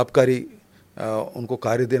 लाभकारी उनको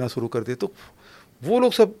कार्य देना शुरू कर दिए। तो वो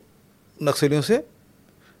लोग सब नक्सलियों से,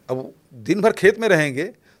 अब दिन भर खेत में रहेंगे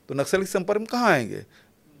तो नक्सली के संपर्क में कहाँ आएंगे?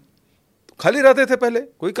 तो खाली रहते थे पहले,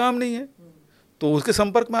 कोई काम नहीं है तो उसके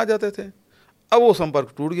संपर्क में आ जाते थे। अब वो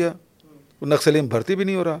संपर्क टूट गया, तो नक्सली में भर्ती भी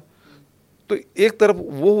नहीं हो रहा। तो एक तरफ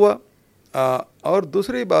वो हुआ, और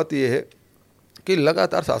दूसरी बात ये है कि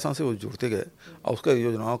लगातार शासन से वो जुड़ते गए और उसका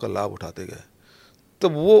योजनाओं का लाभ उठाते गए। तो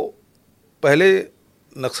वो पहले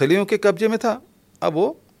नक्सलियों के कब्जे में था, अब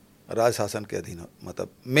वो राज शासन के अधीन, मतलब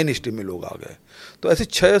मेन स्ट्रीम में लोग आ गए। तो ऐसे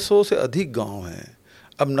 600 से अधिक गांव हैं,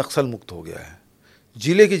 अब नक्सल मुक्त हो गया है,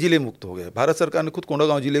 जिले के जिले मुक्त हो गए। भारत सरकार ने खुद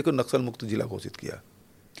कोंडागांव जिले को नक्सल मुक्त जिला घोषित किया।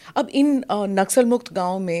 अब इन नक्सल मुक्त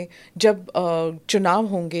गांव में जब चुनाव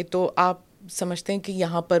होंगे तो आप समझते हैं कि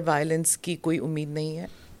यहाँ पर वायलेंस की कोई उम्मीद नहीं है?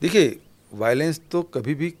 देखिए, वायलेंस तो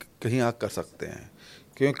कभी भी कहीं आग कर सकते हैं,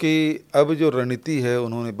 क्योंकि अब जो रणनीति है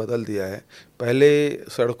उन्होंने बदल दिया है। पहले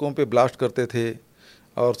सड़कों पे ब्लास्ट करते थे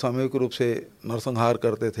और सामूहिक रूप से नरसंहार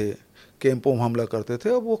करते थे, कैंपों में हमला करते थे,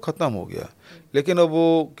 अब वो ख़त्म हो गया। लेकिन अब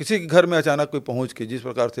वो किसी के घर में अचानक कोई पहुंच के जिस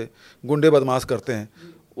प्रकार से गुंडे बदमाश करते हैं,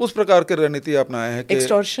 उस प्रकार की रणनीति अपनाए हैं कि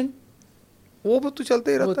एक्सटॉर्शन, वो तो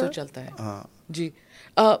चलते ही रहता है। वो तो चलता है। हाँ जी।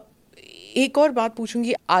 एक और बात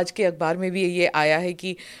पूछूंगी, आज के अखबार में भी ये आया है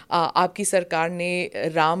कि आपकी सरकार ने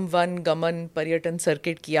राम वन गमन पर्यटन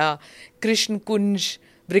सर्किट किया, कृष्ण कुंज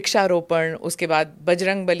वृक्षारोपण, उसके बाद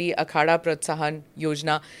बजरंग बली अखाड़ा प्रोत्साहन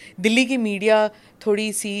योजना। दिल्ली की मीडिया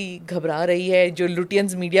थोड़ी सी घबरा रही है, जो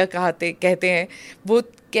लुटियंस मीडिया कहते हैं, वो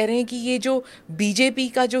कह रहे हैं कि ये जो बीजेपी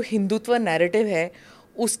का जो हिंदुत्व नैरेटिव है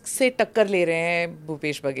उससे टक्कर ले रहे हैं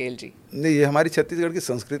भूपेश बघेल जी। नहीं, ये हमारी छत्तीसगढ़ की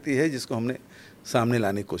संस्कृति है जिसको हमने सामने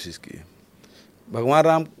लाने की कोशिश की है। भगवान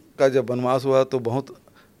राम का जब वनवास हुआ तो बहुत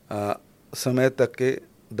समय तक के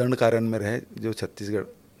दंडकारण्य में रहे, जो छत्तीसगढ़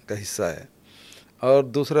का हिस्सा है। और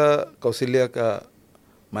दूसरा, कौशल्या का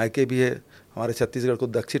मायके भी है। हमारे छत्तीसगढ़ को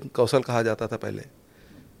दक्षिण कौशल कहा जाता था पहले,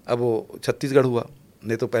 अब वो छत्तीसगढ़ हुआ,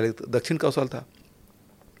 नहीं तो पहले तो दक्षिण कौशल था।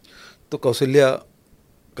 तो कौशल्या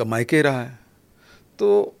का मायके रहा है,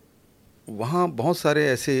 तो वहाँ बहुत सारे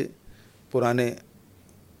ऐसे पुराने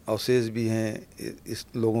अवशेष भी हैं, इस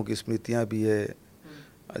लोगों की स्मृतियाँ भी है।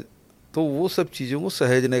 तो वो सब चीज़ों को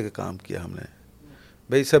सहेजने का काम किया हमने।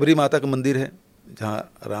 भाई, सबरी माता का मंदिर है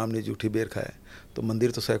जहाँ राम ने जूठी बेर खाए, तो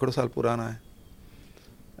मंदिर तो सैकड़ों साल पुराना है।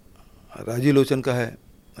 राजी लोचन का है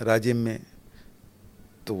राजिम में,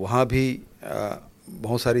 तो वहाँ भी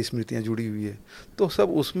बहुत सारी स्मृतियाँ जुड़ी हुई है। तो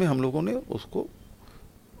सब उसमें हम लोगों ने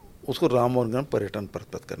उसको राम और गण पर्यटन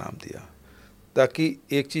पर्वत का नाम दिया, ताकि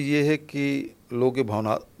एक चीज़ ये है कि लोग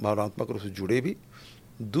भावनात्मक रूप से जुड़े भी।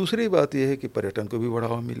 दूसरी बात यह है कि पर्यटन को भी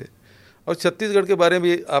बढ़ावा मिले। और छत्तीसगढ़ के बारे में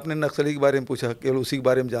भी आपने नक्सली के बारे में पूछा, केवल उसी के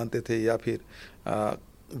बारे में जानते थे या फिर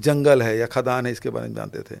जंगल है या खदान है इसके बारे में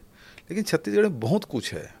जानते थे, लेकिन छत्तीसगढ़ में बहुत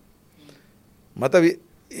कुछ है। मतलब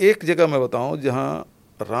एक जगह मैं बताऊं जहां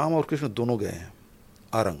राम और कृष्ण दोनों गए हैं,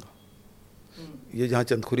 आरंग, ये जहाँ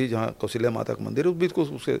चंदखुरी, जहाँ कौशल्या माता का मंदिर है, उस बीच को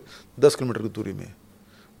उससे 10 किलोमीटर की दूरी में,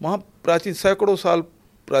 वहाँ प्राचीन सैकड़ों साल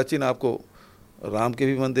प्राचीन आपको राम के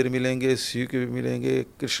भी मंदिर मिलेंगे, शिव के भी मिलेंगे,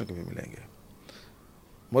 कृष्ण के भी मिलेंगे।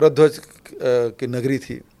 मोरध्वज की नगरी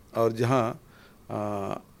थी, और जहाँ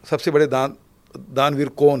सबसे बड़े दानवीर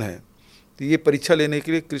कौन है, तो ये परीक्षा लेने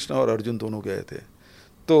के लिए कृष्ण और अर्जुन दोनों गए थे।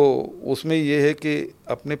 तो उसमें ये है कि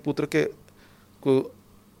अपने पुत्र के को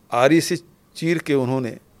आरी से चीर के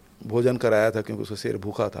उन्होंने भोजन कराया था, क्योंकि उसका शेर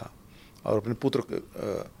भूखा था, और अपने पुत्र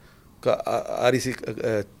का आरी से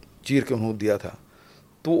चीर के उन्होंने दिया था।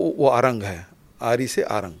 तो वो आरंग है, आरी से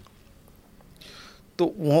आरंग।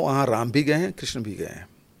 तो वहाँ राम भी गए हैं, कृष्ण भी गए हैं।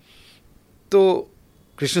 तो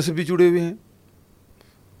कृष्ण से भी जुड़े हुए हैं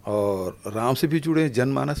और राम से भी जुड़े हैं,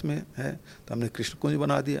 जनमानस में है। तो हमने कृष्ण कुंज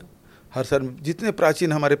बना दिया। हर शहर में जितने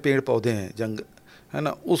प्राचीन हमारे पेड़ पौधे हैं, जंग है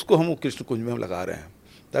ना, उसको हम कृष्ण कुंज में हम लगा रहे हैं,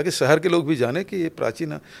 ताकि शहर के लोग भी जाने कि ये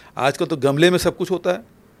प्राचीन है। आजकल तो गमले में सब कुछ होता है,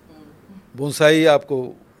 बोनसाई, आपको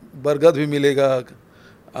बरगद भी मिलेगा,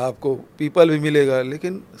 आपको पीपल भी मिलेगा,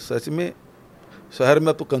 लेकिन सच में शहर में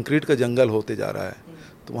अब तो कंक्रीट का जंगल होते जा रहा है।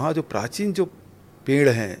 तो वहाँ जो प्राचीन जो पेड़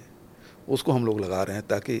हैं उसको हम लोग लगा रहे हैं,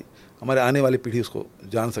 ताकि हमारे आने वाली पीढ़ी उसको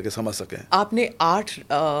जान सके, समझ सके। आपने 8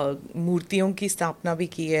 मूर्तियों की स्थापना भी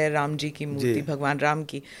की है, राम जी की मूर्ति, भगवान राम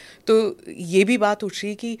की। तो ये भी बात उठ रही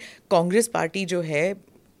है कि कांग्रेस पार्टी जो है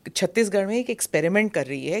छत्तीसगढ़ में एक एक्सपेरिमेंट कर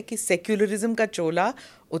रही है कि सेक्युलरिज्म का चोला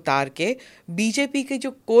उतार के बीजेपी की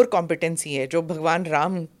जो कोर कॉम्पिटेंसी है, जो भगवान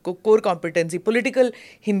राम को कोर कॉम्पिटेंसी, पॉलिटिकल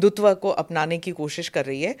हिंदुत्व को अपनाने की कोशिश कर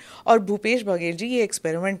रही है। और भूपेश बघेल जी ये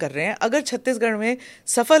एक्सपेरिमेंट कर रहे हैं। अगर छत्तीसगढ़ में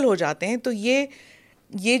सफल हो जाते हैं तो ये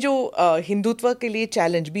ये जो हिंदुत्व के लिए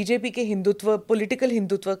चैलेंज, बीजेपी के हिंदुत्व, पॉलिटिकल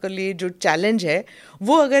हिंदुत्व के लिए जो चैलेंज है,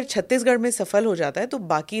 वो अगर छत्तीसगढ़ में सफल हो जाता है तो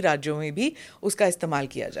बाकी राज्यों में भी उसका इस्तेमाल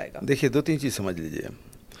किया जाएगा। देखिए, 2-3 चीज़ समझ लीजिए।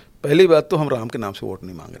 पहली बात तो हम राम के नाम से वोट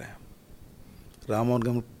नहीं मांग रहे हैं। राम और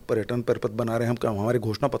हम पर्यटन परिपथ बना रहे हैं, हम हमारे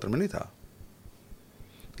घोषणा पत्र में नहीं था।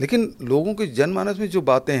 लेकिन लोगों के जनमानस में जो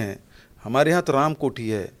बातें हैं, हमारे यहाँ तो राम कोठी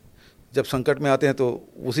है, जब संकट में आते हैं तो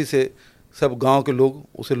उसी से सब गांव के लोग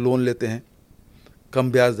उसे लोन लेते हैं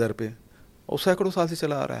कम ब्याज दर पे, और सैकड़ों साल से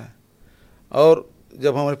चला आ रहा है। और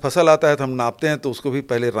जब हमारी फसल आता है तो हम नापते हैं तो उसको भी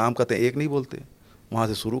पहले राम कहते हैं, एक नहीं बोलते, वहाँ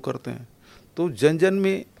से शुरू करते हैं। तो जन जन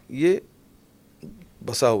में ये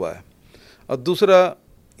बसा हुआ है। और दूसरा,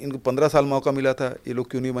 इनको 15 साल मौका मिला था, ये लोग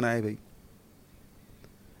क्यों नहीं बनाए भाई?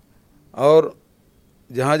 और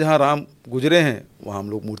जहाँ जहाँ राम गुजरे हैं वहाँ हम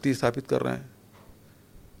लोग मूर्ति स्थापित कर रहे हैं,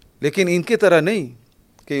 लेकिन इनके तरह नहीं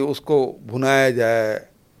कि उसको भुनाया जाए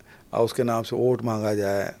और उसके नाम से वोट मांगा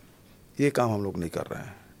जाए। ये काम हम लोग नहीं कर रहे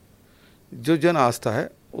हैं। जो जन आस्था है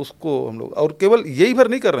उसको हम लोग, और केवल यही भर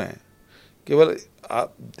नहीं कर रहे हैं। केवल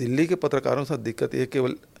आप दिल्ली के पत्रकारों के साथ दिक्कत ये,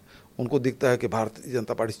 केवल उनको दिखता है कि भारतीय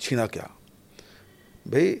जनता पार्टी छीना क्या।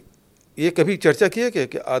 भाई, ये कभी चर्चा की है क्या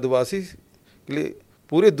कि आदिवासी के लिए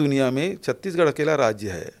पूरे दुनिया में छत्तीसगढ़ अकेला राज्य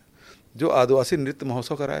है जो आदिवासी नृत्य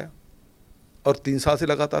महोत्सव कराया, और 3 साल से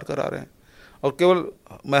लगातार करा रहे हैं। और केवल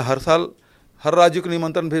मैं हर साल हर राज्य को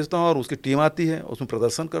निमंत्रण भेजता हूँ और उसकी टीम आती है, उसमें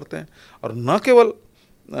प्रदर्शन करते हैं। और न केवल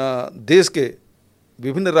देश के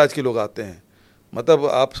विभिन्न राज्य के लोग आते हैं, मतलब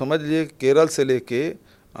आप समझ लीजिए केरल से लेके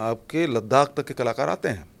आपके लद्दाख तक के कलाकार आते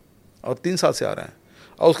हैं, और 3 साल से आ रहे हैं।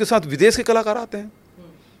 और उसके साथ विदेश के कलाकार आते हैं,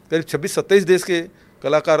 करीब 26-27 देश के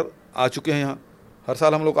कलाकार आ चुके हैं यहाँ। हर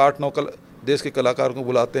साल हम लोग 8-9 देश के कलाकारों को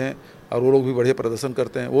बुलाते हैं, और वो लोग भी बढ़िया प्रदर्शन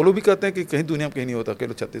करते हैं। वो लोग भी कहते हैं कि कहीं दुनिया में कहीं नहीं होता,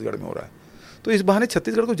 केवल छत्तीसगढ़ में हो रहा है। तो इस बहाने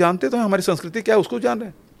छत्तीसगढ़ को जानते तो हैं, हमारी संस्कृति क्या है उसको जान रहे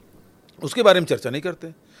हैं, उसके बारे में चर्चा नहीं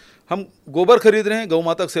करते। हम गोबर खरीद रहे हैं, गौ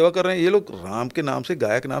माता की सेवा कर रहे हैं। ये लोग राम के नाम से,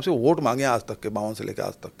 गाय के नाम से वोट मांगे आज तक के, 52 से लेकर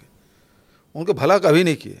आज तक के, उनके भला कभी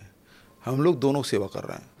नहीं किए। हम लोग दोनों सेवा कर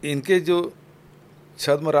रहे हैं। इनके जो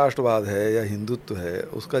छद्म राष्ट्रवाद है या हिंदुत्व है,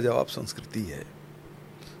 उसका जवाब संस्कृति है।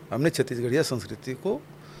 हमने छत्तीसगढ़िया संस्कृति को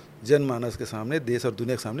जनमानस के सामने, देश और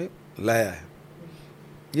दुनिया के सामने लाया है।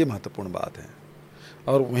 ये महत्वपूर्ण बात है।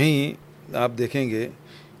 और वहीं आप देखेंगे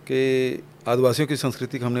कि आदिवासियों की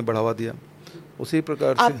संस्कृति को हमने बढ़ावा दिया। उसी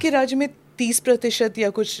प्रकार से आपके राज्य में 30% या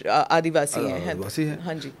कुछ आदिवासी हैं। आदिवासी हैं।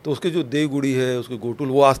 हाँ जी। तो उसके जो देवगुड़ी है, उसके गोटुल,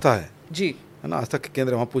 वो आस्था है जी, है ना, आस्था के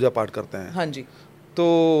केंद्र, वहाँ पूजा पाठ करते हैं। हाँ जी।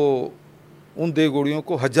 तो उन देवगुड़ियों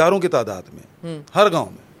को हजारों की तादाद में हर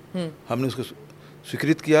गांव में हमने उसको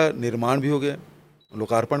स्वीकृत किया, निर्माण भी हो गया,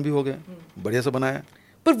 लोकार्पण भी हो गया, बढ़िया से बनाया।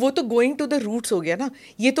 पर वो तो गोइंग टू द रूट्स हो गया ना,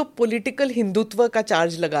 ये तो पॉलिटिकल हिंदुत्व का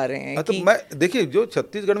चार्ज लगा रहे हैं। तो मैं देखिए, जो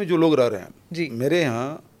छत्तीसगढ़ में जो लोग रह रहे हैं जी, मेरे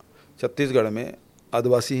यहाँ छत्तीसगढ़ में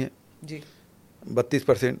आदिवासी हैं जी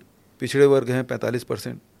 32%, पिछड़े वर्ग हैं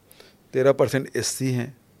 45%, 13% SC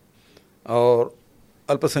हैं, और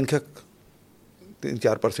अल्पसंख्यक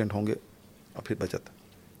 3-4% होंगे, और फिर बचत।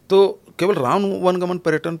 तो केवल राम वनगमन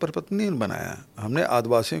पर्यटन परिपथ नहीं बनाया, हमने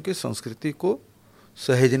आदिवासियों की संस्कृति को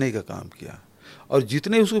सहेजने का काम किया। और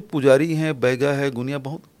जितने उसके पुजारी हैं, बैगा है, गुनिया,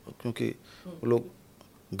 बहुत, क्योंकि वो लोग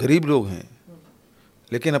गरीब लोग हैं,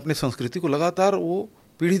 लेकिन अपनी संस्कृति को लगातार वो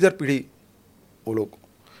पीढ़ी दर पीढ़ी वो लोग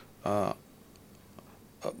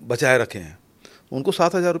बचाए रखे हैं। उनको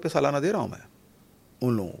 7,000 रुपये सालाना दे रहा हूँ मैं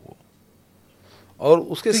उन लोगों को। और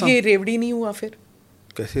उसके तो ये रेवड़ी नहीं हुआ फिर?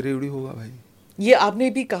 कैसे रेवड़ी होगा भाई? ये आपने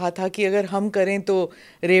भी कहा था कि अगर हम करें तो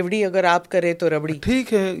रेवड़ी, अगर आप करें तो रबड़ी।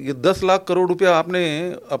 ठीक है, ये 10 लाख करोड़ रुपया आपने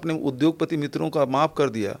अपने उद्योगपति मित्रों का माफ कर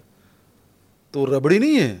दिया, तो रबड़ी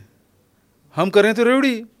नहीं है। हम करें तो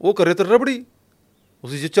रेवड़ी, वो करें तो रबड़ी,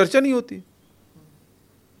 उसी से चर्चा नहीं होती।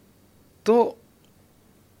 तो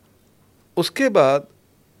उसके बाद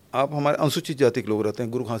आप हमारे अनुसूचित जाति के लोग रहते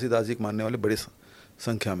हैं, गुरु घासीदास जी के मानने वाले बड़ी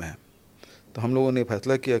संख्या में हैं। तो हम लोगों ने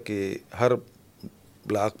फैसला किया कि हर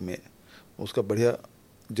ब्लॉक में उसका बढ़िया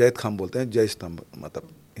जैत खाम बोलते हैं, जय स्तंभ, मतलब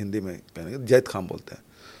हिंदी में कहने के जैत खाम बोलते हैं।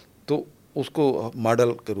 तो उसको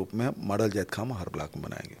मॉडल के रूप में मॉडल जैत खाम हर ब्लॉक में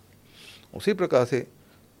बनाएंगे। उसी प्रकार से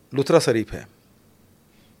लुथरा शरीफ है,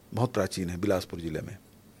 बहुत प्राचीन है, बिलासपुर ज़िले में,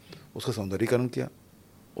 उसका सौंदर्यीकरण किया,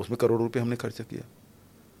 उसमें करोड़ों रुपये हमने खर्चा किया।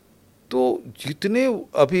 तो जितने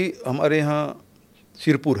अभी हमारे यहाँ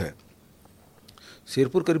सिरपुर है,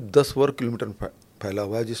 सिरपुर करीब 10 वर्ग किलोमीटर में फैला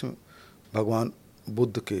हुआ है, जिसमें भगवान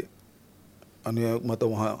बुद्ध के अनुयायी, मतलब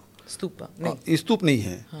वहाँ स्तूप नहीं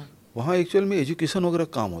है। हाँ। वहाँ एक्चुअल में एजुकेशन वगैरह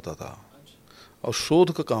काम होता था, और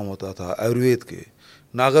शोध का काम होता था, आयुर्वेद के।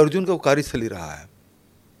 नागार्जुन का कार्यस्थली रहा है,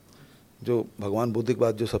 जो भगवान बुद्ध के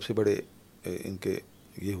बाद जो सबसे बड़े इनके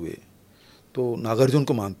ये हुए। तो नागार्जुन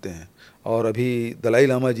को मानते हैं। और अभी दलाई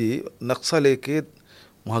लामा जी नक्शा लेके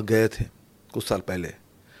वहाँ गए थे कुछ साल पहले,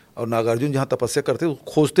 और नागार्जुन जहाँ तपस्या करते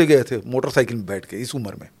खोजते गए थे मोटरसाइकिल में बैठ के इस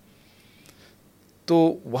उम्र में।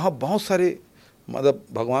 तो वहाँ बहुत सारे मतलब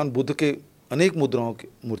भगवान बुद्ध के अनेक मुद्राओं की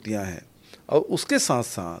मूर्तियाँ हैं, और उसके साथ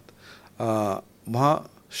साथ वहाँ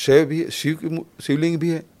शिवलिंग भी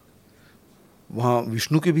है, वहाँ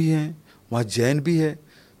विष्णु के भी हैं, वहाँ जैन भी है।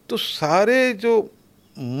 तो सारे जो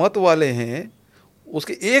मत वाले हैं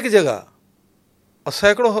उसके एक जगह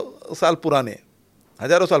सैकड़ों साल पुराने,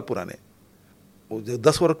 हजारों साल पुराने, वो जो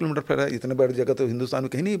 10 वर्ग किलोमीटर फैला है, इतने बड़ी जगह तो हिंदुस्तान में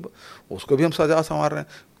कहीं नहीं, उसको भी हम सजा संवार रहे हैं।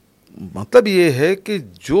 मतलब ये है कि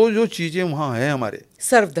जो जो चीज़ें वहाँ हैं हमारे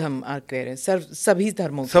सर्वधर्म आप कह रहे हैं, सभी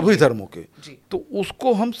धर्मों के तो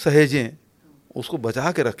उसको हम सहेजें, उसको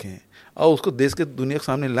बचा के रखें और उसको देश के दुनिया के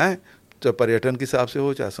सामने लाएं, चाहे पर्यटन के हिसाब से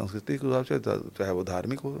हो, चाहे संस्कृति के हिसाब से, चाहे वो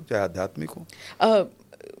धार्मिक हो, चाहे आध्यात्मिक हो।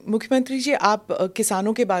 मुख्यमंत्री जी, आप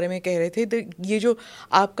किसानों के बारे में कह रहे थे, तो ये जो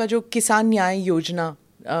आपका जो किसान न्याय योजना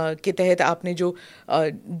के तहत आपने जो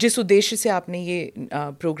जिस उद्देश्य से आपने ये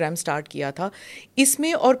प्रोग्राम स्टार्ट किया था,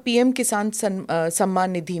 इसमें और पीएम किसान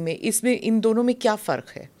सम्मान निधि में, इसमें इन दोनों में क्या फ़र्क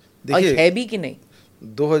है, और है भी कि नहीं?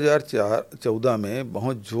 2014 में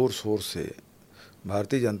बहुत ज़ोर शोर से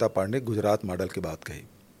भारतीय जनता पार्टी ने गुजरात मॉडल की बात कही।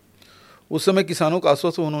 उस समय किसानों का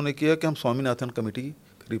आश्वासन उन्होंने किया कि हम स्वामीनाथन कमेटी की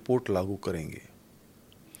रिपोर्ट लागू करेंगे।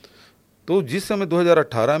 तो जिस समय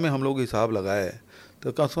 2018 में हम लोग हिसाब लगाए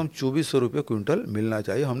तो कम से कम 2400 रुपये क्विंटल मिलना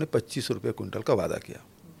चाहिए। हमने 2500 रुपये क्विंटल का वादा किया,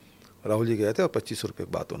 राहुल जी गए थे और 2500 रुपये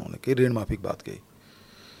की बात उन्होंने की, ऋण माफी की बात कही,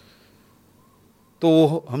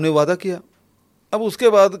 तो हमने वादा किया। अब उसके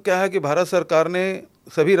बाद क्या है कि भारत सरकार ने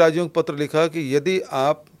सभी राज्यों को पत्र लिखा कि यदि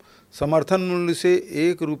आप समर्थन मूल्य से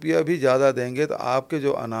 1 रुपया भी ज़्यादा देंगे तो आपके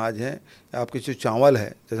जो अनाज हैं, आपके जो चावल है,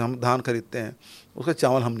 जैसे हम धान खरीदते हैं, उसका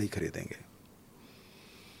चावल हम नहीं खरीदेंगे।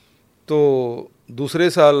 तो दूसरे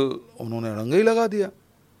साल उन्होंने अड़ंगा ही लगा दिया।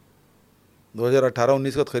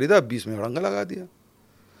 2018-19 का खरीदा, 20 में अड़ंगा लगा दिया।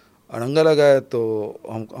 अड़ंगा लगाया तो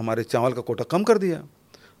हमारे चावल का कोटा कम कर दिया,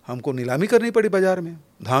 हमको नीलामी करनी पड़ी बाज़ार में,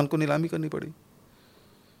 धान को नीलामी करनी पड़ी।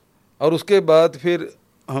 और उसके बाद फिर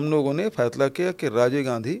हम लोगों ने फैसला किया कि राजीव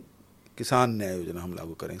गांधी किसान न्याय योजना हम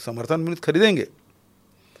लागू करेंगे, समर्थन मूल्य खरीदेंगे,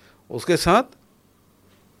 उसके साथ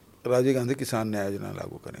राजीव गांधी किसान न्याय योजना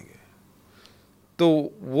लागू करेंगे। तो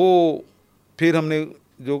वो फिर हमने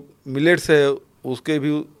जो मिलेट्स है उसके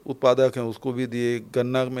भी उत्पादक हैं उसको भी दिए।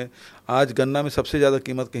 गन्ना में, आज गन्ना में सबसे ज़्यादा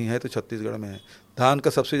कीमत कहीं है तो छत्तीसगढ़ में है, धान का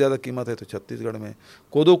सबसे ज़्यादा कीमत है तो छत्तीसगढ़ में।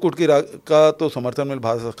 कोदो कुट का तो समर्थन मूल्य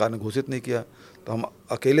भारत सरकार ने घोषित नहीं किया, तो हम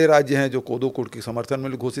अकेले राज्य हैं जो कोदो कुट की समर्थन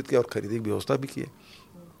मूल्य घोषित किया और खरीदी की व्यवस्था भी की है,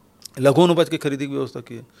 लघु उपज की खरीदी की व्यवस्था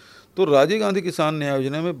की है। तो राजीव गांधी किसान न्याय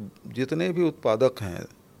योजना में जितने भी उत्पादक हैं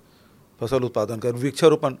फसल उत्पादन कर,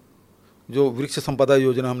 वृक्षारोपण जो वृक्ष संपदा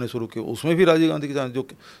योजना हमने शुरू की, उसमें भी राजीव गांधी किसान जो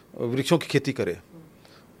वृक्षों की खेती करे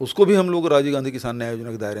उसको भी हम लोग राजीव गांधी किसान न्याय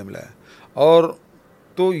योजना के दायरे में लाए। और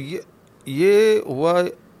तो ये हुआ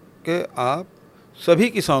कि आप सभी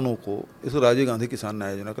किसानों को इस राजीव गांधी किसान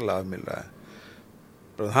न्याय योजना का लाभ मिल रहा है।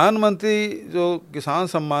 प्रधानमंत्री जो किसान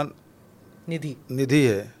सम्मान निधि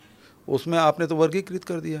है उसमें आपने तो वर्गीकृत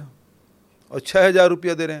कर दिया और 6000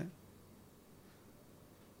 रुपया दे रहे हैं,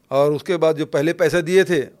 और उसके बाद जो पहले पैसे दिए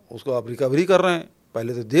थे उसको आप रिकवरी कर रहे हैं,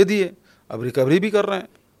 पहले तो दे दिए अब रिकवरी भी कर रहे हैं।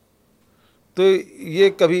 तो ये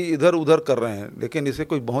कभी इधर उधर कर रहे हैं, लेकिन इससे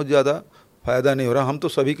कोई बहुत ज़्यादा फ़ायदा नहीं हो रहा। हम तो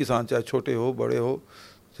सभी किसान, चाहे छोटे हो बड़े हो,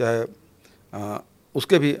 चाहे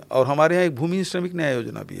उसके भी। और हमारे यहाँ एक भूमि श्रमिक न्याय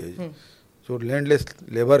योजना भी है, जो लैंडलेस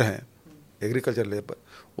लेबर हैं, एग्रीकल्चर लेबर,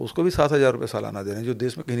 उसको भी 7000 रुपये सालाना दे रहे हैं, जो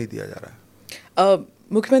देश में कहीं नहीं दिया जा रहा है।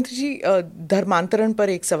 मुख्यमंत्री जी, धर्मांतरण पर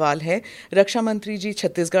एक सवाल है। रक्षा मंत्री जी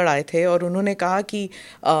छत्तीसगढ़ आए थे और उन्होंने कहा कि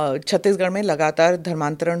छत्तीसगढ़ में लगातार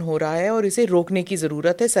धर्मांतरण हो रहा है और इसे रोकने की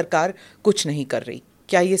ज़रूरत है, सरकार कुछ नहीं कर रही।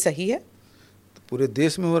 क्या ये सही है? तो पूरे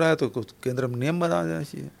देश में हो रहा है तो कुछ केंद्र में नियम बना देना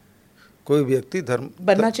चाहिए, कोई व्यक्ति धर्म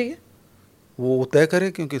बनना चाहिए, वो तय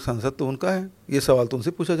करे, क्योंकि संसद तो उनका है, ये सवाल तो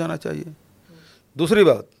उनसे पूछा जाना चाहिए। दूसरी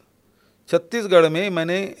बात, छत्तीसगढ़ में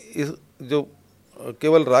मैंने इस जो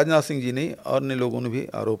केवल राजनाथ सिंह जी नहीं और अन्य लोगों ने भी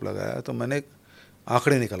आरोप लगाया, तो मैंने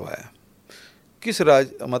आंकड़े निकलवाया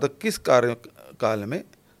किस कार्यकाल में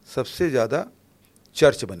सबसे ज़्यादा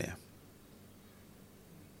चर्च बने।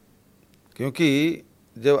 क्योंकि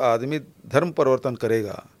जब आदमी धर्म परिवर्तन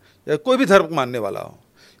करेगा या कोई भी धर्म मानने वाला हो,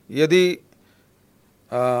 यदि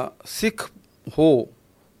सिख हो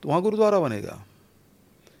तो वहाँ गुरुद्वारा बनेगा,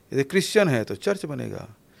 यदि क्रिश्चियन है तो चर्च बनेगा,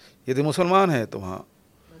 यदि मुसलमान है तो वहाँ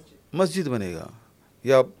मस्जिद बनेगा,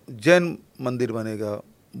 या जैन मंदिर बनेगा,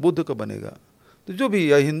 बुद्ध का बनेगा, तो जो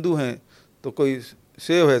भी, या हिंदू हैं तो कोई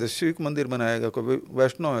शैव है तो शिव मंदिर बनाएगा, कोई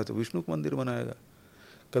वैष्णव है तो विष्णु का मंदिर बनाएगा।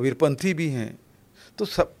 कबीरपंथी भी हैं, तो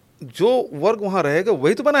सब जो वर्ग वहाँ रहेगा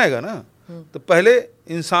वही तो बनाएगा ना। तो पहले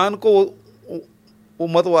इंसान को वो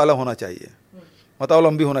मत वाला होना चाहिए,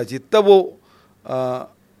 मतावलंबी होना चाहिए, तब वो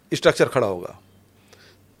स्ट्रक्चर खड़ा होगा।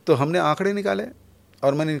 तो हमने आंकड़े निकाले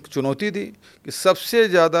और मैंने चुनौती दी कि सबसे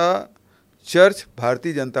ज़्यादा चर्च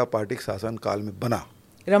भारतीय जनता पार्टी के शासन काल में बना,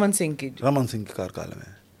 रमन सिंह के कार्यकाल में,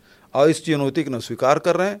 और इस चुनौती को न स्वीकार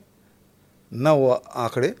कर रहे हैं न वो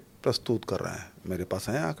आंकड़े प्रस्तुत कर रहे हैं। मेरे पास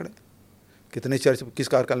हैं आंकड़े, कितने चर्च किस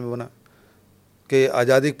कार्यकाल में बना, कि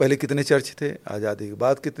आज़ादी के पहले कितने चर्च थे, आज़ादी के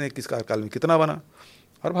बाद कितने, किस कार्यकाल में कितना बना,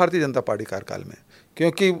 और भारतीय जनता पार्टी कार्यकाल में।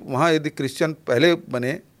 क्योंकि वहाँ यदि क्रिश्चियन पहले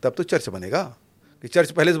बने तब तो चर्च बनेगा, कि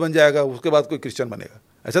चर्च पहले से बन जाएगा उसके बाद कोई क्रिश्चियन बनेगा,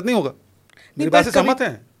 ऐसा तो नहीं होगा। मेरी बात से सहमत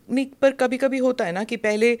हैं? नहीं, पर कभी कभी होता है ना कि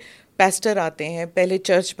पहले पैस्टर आते हैं, पहले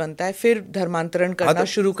चर्च बनता है, फिर धर्मांतरण करना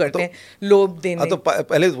शुरू करते हैं लोभ देने। तो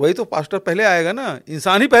पहले वही तो पास्टर पहले आएगा ना,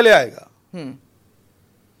 इंसान ही पहले आएगा,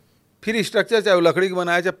 फिर स्ट्रक्चर चाहे वो लकड़ी का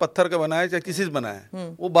बनाए, चाहे पत्थर का बनाए, चाहे किसी से बनाए,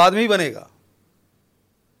 वो बाद में ही बनेगा।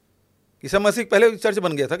 ईसा मसीह पहले चर्च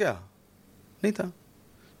बन गया था क्या? नहीं था।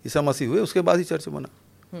 ईसा मसीह हुए उसके बाद ही चर्च बना।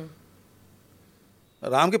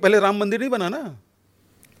 राम के पहले राम मंदिर नहीं बना ना,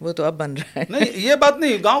 वो तो अब बन रहा है। नहीं, ये बात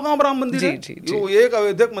नहीं, गांव गांव राम मंदिर है। जी। वो एक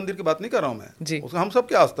अयोध्यक मंदिर की बात नहीं कर रहा हूं मैं, उसका हम सब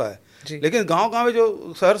की आस्था है। लेकिन गांव गांव में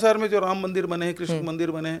जो शहर में जो राम मंदिर बने हैं, कृष्ण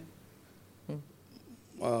मंदिर बने हैं,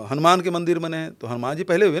 हनुमान के मंदिर बने हैं, तो हनुमान जी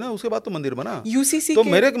पहले हुए ना, उसके बाद तो मंदिर बना। यूसीसी तो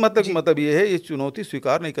मेरे मतलब ये है, ये चुनौती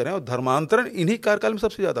स्वीकार नहीं करें, और धर्मांतरण इन्हीं कार्यकाल में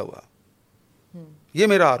सबसे ज्यादा हुआ, ये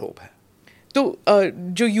मेरा आरोप है। तो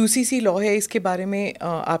जो यूसीसी लॉ है इसके बारे में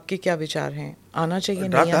आपके क्या विचार हैं? आना चाहिए,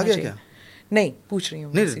 नहीं आना चाहिए? क्या? नहीं, पूछ रही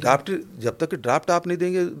हूँ। नहीं, ड्राफ्ट, जब तक ड्राफ्ट आप नहीं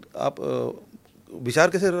देंगे आप विचार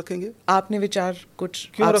कैसे रखेंगे? आपने विचार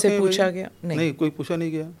कुछ आपसे पूछा गया? नहीं, कोई पूछा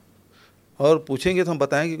नहीं गया, और पूछेंगे तो हम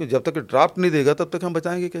बताएंगे कि जब तक ड्राफ्ट नहीं देगा तब तक हम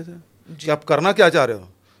बताएंगे कैसे कि आप करना क्या चाह रहे हो।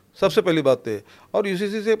 सबसे पहली बात है। और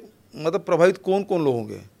यूसीसी से मतलब प्रभावित कौन कौन लोग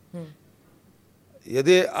होंगे?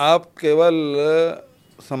 यदि आप केवल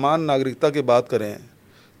समान नागरिकता की बात करें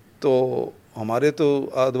तो हमारे तो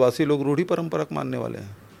आदिवासी लोग रूढ़ी परंपरा को मानने वाले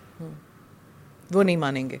हैं, वो नहीं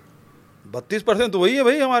मानेंगे। 32% तो वही है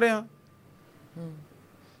भाई हमारे यहाँ।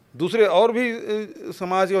 दूसरे और भी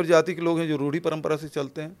समाज और जाति के लोग हैं जो रूढ़ी परंपरा से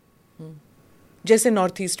चलते हैं, जैसे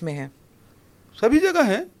नॉर्थ ईस्ट में है, सभी जगह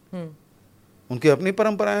हैं, उनकी अपनी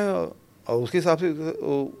परंपराएं और उसके हिसाब से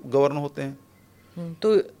गवर्न होते हैं।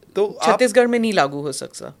 तो छत्तीसगढ़ में नहीं लागू हो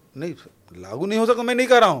सकता? नहीं, लागू नहीं हो सकता मैं नहीं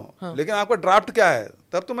कह रहा हूँ। हाँ। लेकिन आपका ड्राफ्ट क्या है,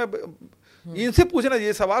 तब तो मैं इनसे पूछना,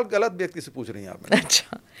 ये सवाल गलत व्यक्ति से पूछ रही हैं आप।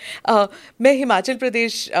 अच्छा, मैं हिमाचल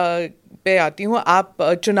प्रदेश पे आती हूँ। आप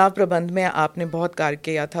चुनाव प्रबंध में आपने बहुत कार्य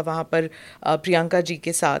किया था वहाँ पर प्रियंका जी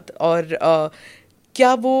के साथ, और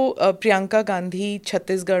क्या वो प्रियंका गांधी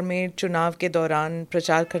छत्तीसगढ़ में चुनाव के दौरान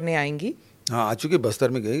प्रचार करने आएंगी? हाँ, आ चुकी, बस्तर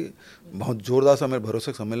में गई, बहुत जोरदार सा मेरे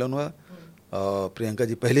भरोसे सम्मेलन हुआ। प्रियंका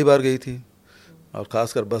जी पहली बार गई थी, और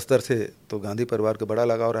ख़ासकर बस्तर से तो गांधी परिवार का बड़ा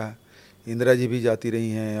लगाव रहा है। इंदिरा जी भी जाती रही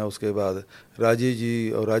हैं, और उसके बाद राजीव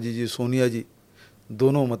जी सोनिया जी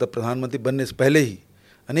दोनों, मतलब प्रधानमंत्री बनने से पहले ही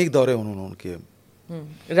अनेक दौरे उन्होंने उनके,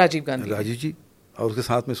 राजीव जी, और उसके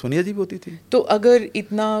साथ में सोनिया जी भी होती थी। तो अगर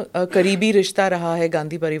इतना करीबी रिश्ता रहा है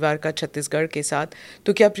गांधी परिवार का छत्तीसगढ़ के साथ,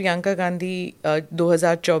 तो क्या प्रियंका गांधी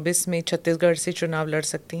 2024 में छत्तीसगढ़ से चुनाव लड़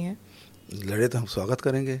सकती हैं? लड़े तो हम स्वागत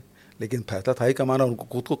करेंगे, लेकिन फैसला था ही कमाना, उनको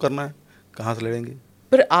खुद को करना है, कहाँ से लड़ेंगे?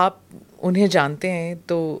 पर आप उन्हें जानते हैं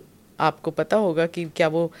तो आपको पता होगा कि क्या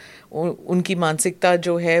वो उनकी मानसिकता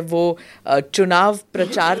जो है वो चुनाव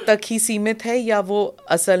प्रचार तक ही सीमित है, या वो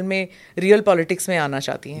असल में रियल पॉलिटिक्स में आना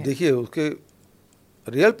चाहती हैं? देखिए, उसके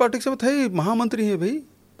रियल पॉलिटिक्स में थे, महामंत्री हैं भाई,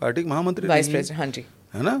 पार्टी के महामंत्री, वाइस प्रेसिडेंट, हाँ जी,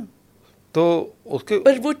 है ना। तो उसके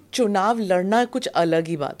पर वो चुनाव लड़ना कुछ अलग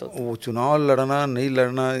ही बात होती है। वो चुनाव लड़ना नहीं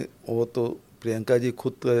लड़ना वो तो प्रियंका जी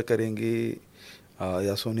खुद करेंगी,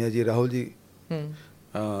 या सोनिया जी, राहुल जी।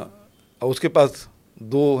 और उसके पास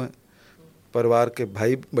 2 परिवार के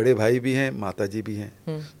भाई, बड़े भाई भी हैं, माता जी भी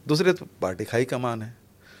हैं, दूसरे तो पार्टी का ही कमान है।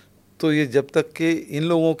 तो ये जब तक कि इन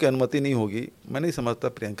लोगों की अनुमति नहीं होगी, मैं नहीं समझता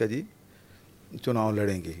प्रियंका जी चुनाव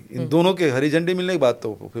लड़ेंगी। इन दोनों के हरी झंडी मिलने के बाद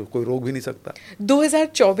तो फिर कोई रोक भी नहीं सकता।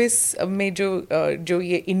 2024 में जो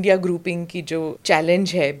ये इंडिया ग्रुपिंग की जो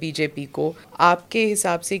चैलेंज है बीजेपी को, आपके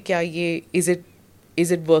हिसाब से क्या ये is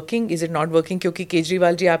it working, is it not working? क्योंकि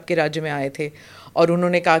केजरीवाल जी आपके राज्य में आए थे और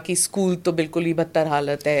उन्होंने कहा कि स्कूल तो बिल्कुल ही बदतर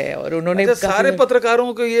हालत है, और उन्होंने सारे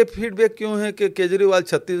पत्रकारों को ये फीडबैक क्यों है कि केजरीवाल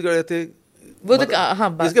छत्तीसगढ़ थे? वो तो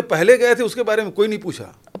हाँ, इसके पहले गए थे उसके बारे में कोई नहीं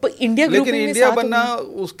पूछा, इंडिया लेकिन इंडिया बनना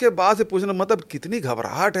उसके बाद से पूछना, मतलब कितनी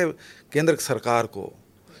घबराहट है केंद्र सरकार को।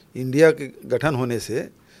 इंडिया के गठन होने से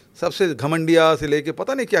सबसे घमंडिया से लेके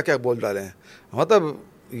पता नहीं क्या क्या बोल डाले हैं, मतलब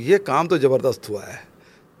ये काम तो ज़बरदस्त हुआ है।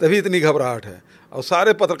 तभी इतनी घबराहट है, और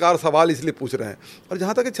सारे पत्रकार सवाल इसलिए पूछ रहे हैं। और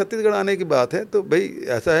जहाँ तक छत्तीसगढ़ आने की बात है तो भाई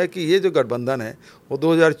ऐसा है कि ये जो गठबंधन है वो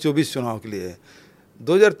 2024 चुनाव के लिए है।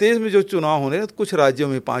 2023 में जो चुनाव होने हैं तो कुछ राज्यों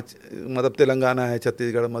में 5, मतलब तेलंगाना है,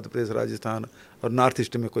 छत्तीसगढ़, मध्य प्रदेश, राजस्थान और नॉर्थ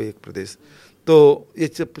ईस्ट में कोई एक प्रदेश, तो ये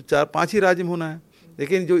 4-5 ही राज्य में होना है।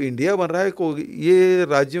 लेकिन जो इंडिया बन रहा है को ये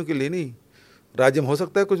राज्यों के लिए नहीं, राज्य में हो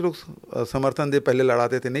सकता है कुछ लोग समर्थन दे, पहले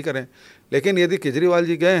लड़ाते थे नहीं करें, लेकिन यदि केजरीवाल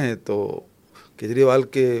जी गए हैं तो केजरीवाल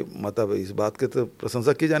के मतलब इस बात की तो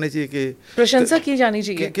प्रशंसा की जानी चाहिए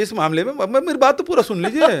कि किस मामले में, मेरी बात तो पूरा सुन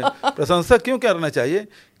लीजिए। प्रशंसा क्यों करना चाहिए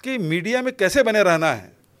कि मीडिया में कैसे बने रहना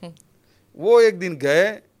है। वो एक दिन गए,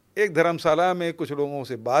 एक धर्मशाला में कुछ लोगों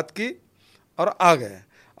से बात की और आ गए,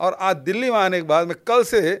 और आज दिल्ली में आने के बाद में कल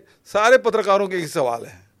से सारे पत्रकारों के एक सवाल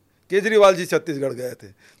है, केजरीवाल जी छत्तीसगढ़ गए थे।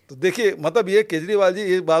 तो देखिए मतलब ये केजरीवाल जी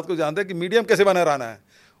इस बात को जानते हैं कि मीडिया में कैसे बना रहना है,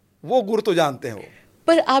 वो गुर तो जानते हैं वो।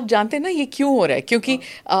 पर आप जानते हैं ना ये क्यों हो रहा है, क्योंकि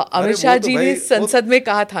अमित शाह जी ने संसद में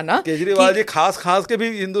कहा था ना, केजरीवाल जी खास के भी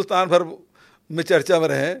हिंदुस्तान भर में चर्चा में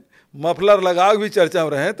रहे, मफलर लगा भी चर्चा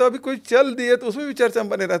में रहे, तो अभी कोई चल दिए तो उसमें भी चर्चा में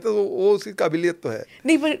बने रहते, तो वो उसकी काबिलियत तो है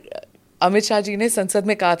नहीं। पर अमित शाह जी ने संसद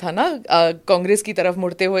में कहा था ना, कांग्रेस की तरफ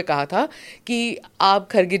मुड़ते हुए कहा था कि आप,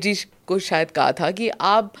 खरगे जी को शायद कहा था कि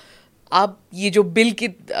आप ये जो बिल की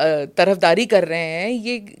तरफदारी कर रहे हैं,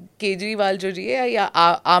 ये केजरीवाल जो जी है या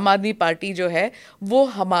आम आदमी पार्टी जो है वो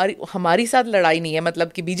हमारी साथ लड़ाई नहीं है,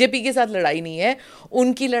 मतलब कि बीजेपी के साथ लड़ाई नहीं है,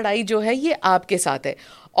 उनकी लड़ाई जो है ये आपके साथ है,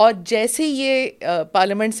 और जैसे ये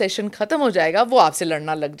पार्लियामेंट सेशन खत्म हो जाएगा वो आपसे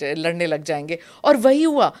लड़ने लग जाएंगे। और वही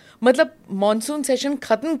हुआ, मतलब मॉनसून सेशन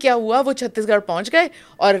खत्म क्या हुआ, वो छत्तीसगढ़ पहुंच गए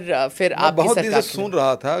और फिर आपकी बहुत सरकार सुन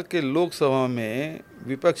रहा था कि लोकसभा में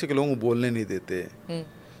विपक्ष के लोगों को बोलने नहीं देते,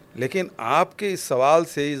 लेकिन आपके इस सवाल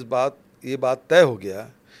से ये बात तय हो गया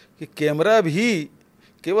कि कैमरा भी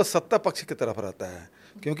केवल सत्ता पक्ष की तरफ रहता है,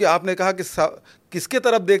 क्योंकि आपने कहा कि किसके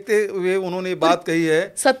तरफ देखते हुए उन्होंने बात कही है,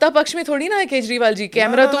 सत्ता पक्ष में थोड़ी ना है केजरीवाल जी,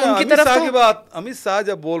 कैमरा तो उनकी तरफ था। की बात अमित शाह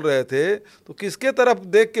जब बोल रहे थे तो किसके तरफ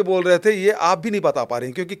देख के बोल रहे थे ये आप भी नहीं बता पा रहे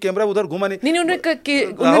हैं, क्योंकि कैमरा उधर घुमा नहीं।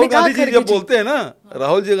 राहुल गांधी जी जब बोलते हैं ना,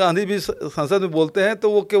 राहुल जी गांधी भी संसद में बोलते हैं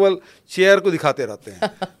तो वो केवल चेयर को दिखाते रहते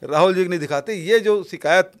हैं, राहुल जी को नहीं दिखाते। ये जो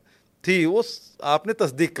शिकायत थी वो आपने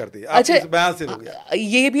तस्दीक कर दी, अच्छा, इस बयान से हो गया।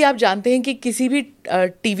 ये भी आप जानते हैं कि किसी भी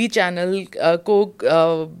टीवी चैनल को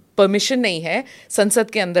परमिशन नहीं है संसद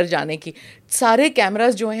के अंदर जाने की, सारे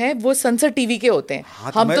कैमरास जो हैं वो संसद टीवी के होते हैं।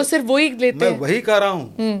 हाँ, हम तो सिर्फ वही लेते हैं। मैं वही कह रहा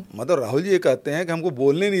हूँ, मतलब राहुल जी ये कहते हैं कि हमको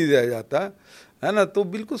बोलने नहीं दिया जाता है ना, तो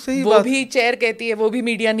बिल्कुल सही वो भी चेयर कहती है, वो भी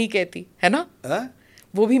मीडिया नहीं कहती है ना,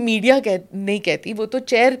 वो भी मीडिया नहीं कहती, वो तो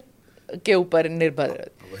चेयर के ऊपर निर्भर,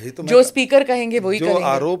 वही तो जो स्पीकर कहेंगे वही जो करेंगे।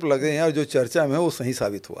 आरोप लगे हैं और जो चर्चा में है वो सही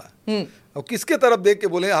साबित हुआ है, और किसके तरफ देख के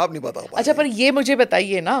बोले आप नहीं बता पा। अच्छा, पर ये मुझे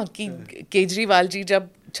बताइए ना कि केजरीवाल जी जब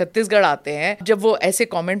छत्तीसगढ़ आते हैं, जब वो ऐसे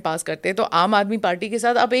कमेंट पास करते हैं, तो आम आदमी पार्टी के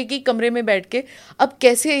साथ अब एक ही कमरे में बैठ के अब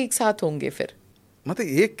कैसे एक साथ होंगे फिर? मतलब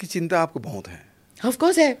एक की चिंता आपको बहुत है, ऑफ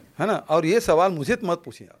कोर्स है ना, और ये सवाल मुझे तो मत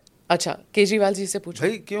पूछिए। अच्छा, केजरीवाल जी से पूछो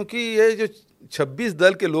भाई, क्योंकि ये जो 26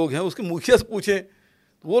 दल के लोग हैं उसके मुखिया से पूछे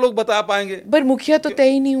वो लोग बता पाएंगे। पर मुखिया तो तय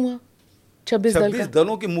ही नहीं हुआ 26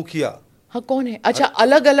 दलों के मुखिया। हाँ, कौन है? अच्छा,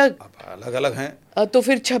 अलग अलग हैं, तो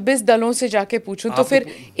फिर 26 दलों से जाके पूछूं तो फिर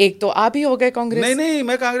एक तो आप ही हो गए कांग्रेस। नहीं,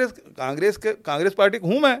 मैं कांग्रेस पार्टी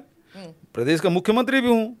हूँ, मैं प्रदेश का मुख्यमंत्री भी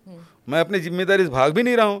हूँ, मैं अपनी जिम्मेदारी से भाग भी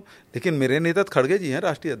नहीं रहा हूँ, लेकिन मेरे नेता खड़गे जी हैं,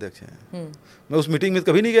 राष्ट्रीय अध्यक्ष हैं। मैं उस मीटिंग में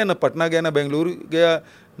कभी नहीं गया, ना पटना गया, ना बेंगलुरु गया,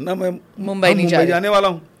 ना मैं मुंबई जाने वाला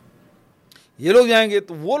हूँ। ये लोग जाएंगे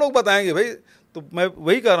तो वो लोग बताएंगे भाई। तो मैं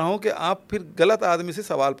वही कह रहा हूँ कि आप फिर गलत आदमी से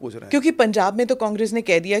सवाल पूछ रहे हैं, क्योंकि पंजाब में तो कांग्रेस ने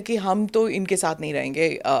कह दिया कि हम तो इनके साथ नहीं रहेंगे,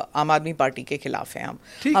 आम आदमी पार्टी के खिलाफ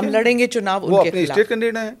हैं हम लड़ेंगे चुनाव उनके खिलाफ। स्टेट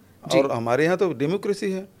कैंडिडेट हैं, और हमारे यहाँ तो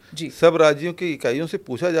डेमोक्रेसी है जी। सब राज्यों की इकाइयों से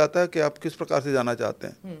पूछा जाता है कि आप किस प्रकार से जाना चाहते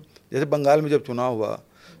हैं। जैसे बंगाल में जब चुनाव हुआ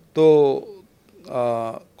तो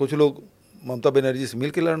कुछ लोग ममता बनर्जी से मिल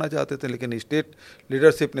के लड़ना चाहते थे, लेकिन स्टेट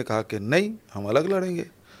लीडरशिप ने कहा कि नहीं, हम अलग लड़ेंगे।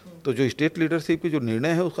 तो जो स्टेट लीडरशिप की जो निर्णय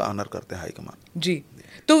है उसका ऑनर करते हैं हाईकमान जी।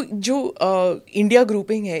 तो जो इंडिया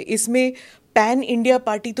ग्रुपिंग है, इसमें पैन इंडिया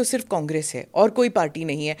पार्टी तो सिर्फ कांग्रेस है और कोई पार्टी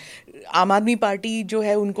नहीं है। आम आदमी पार्टी जो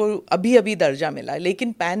है उनको अभी दर्जा मिला है,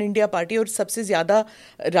 लेकिन पैन इंडिया पार्टी और सबसे ज़्यादा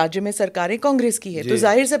राज्य में सरकारें कांग्रेस की है, तो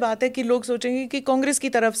जाहिर से बात है कि लोग सोचेंगे कि कांग्रेस की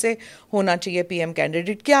तरफ से होना चाहिए पीएम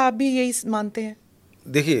कैंडिडेट। क्या आप भी यही मानते हैं?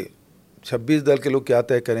 देखिए, 26 दल के लोग क्या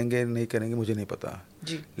तय करेंगे नहीं करेंगे मुझे नहीं पता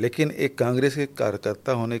जी, लेकिन एक कांग्रेस के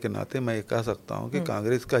कार्यकर्ता होने के नाते मैं ये कह सकता हूँ कि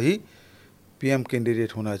कांग्रेस का ही पीएम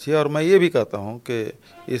कैंडिडेट होना चाहिए। और मैं ये भी कहता हूँ कि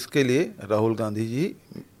इसके लिए राहुल गांधी जी,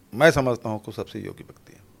 मैं समझता हूँ को सबसे योग्य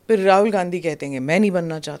व्यक्ति है। फिर राहुल गांधी कहते हैं मैं नहीं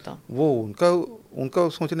बनना चाहता, वो उनका उनका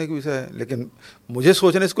सोचने की विषय है, लेकिन मुझे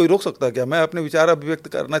सोचने से कोई रोक सकता है क्या? मैं अपने विचार अभिव्यक्त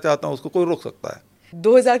करना चाहता हूँ, उसको कोई रोक सकता है?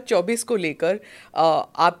 2024 को लेकर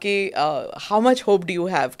आपके how much hope do you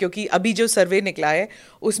have, क्योंकि अभी जो सर्वे निकला है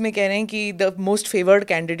उसमें कह रहे हैं कि the most favoured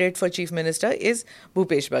candidate for chief minister is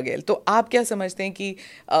Bhupesh Baghel. तो आप क्या समझते हैं कि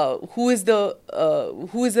who is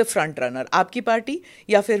the front runner, आपकी पार्टी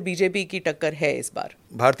या फिर बीजेपी की टक्कर है इस बार?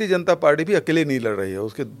 भारतीय जनता पार्टी भी अकेले नहीं लड़ रही है,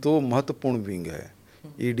 उसके दो महत्वपूर्ण विंग है,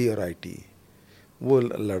 ईडी और आईटी, वो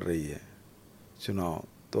लड़ रही है चुनाव।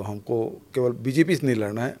 तो हमको केवल बीजेपी से नहीं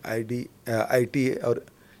लड़ना है, आईटी और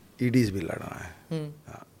ईडी से भी लड़ना है।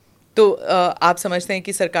 हाँ। तो आप समझते हैं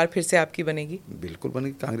कि सरकार फिर से आपकी बनेगी? बिल्कुल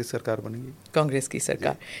बनेगी, कांग्रेस सरकार बनेगी, कांग्रेस की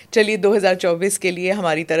सरकार। चलिए 2024 के लिए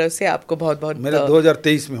हमारी तरफ से आपको बहुत बहुत मेरा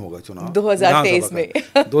 2023 में होगा चुनाव, 2023 में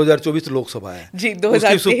 2024 लोकसभा है जी,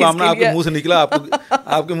 2023 शुभकामना आपके मुंह से निकला,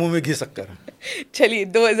 आपके मुंह में घी शक्कर। चलिए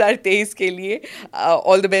 2023 के लिए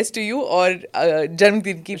all the best to you और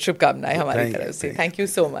जन्मदिन की शुभकामनाएं हमारी तरफ से। Thank you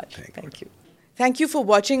so much. Thank you. Thank you for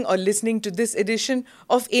watching or listening to this edition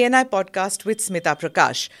of ANI Podcast with Smita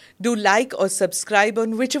Prakash. Do like or subscribe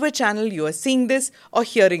on whichever channel you are seeing this or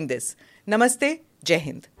hearing this. Namaste. Jai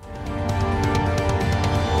Hind.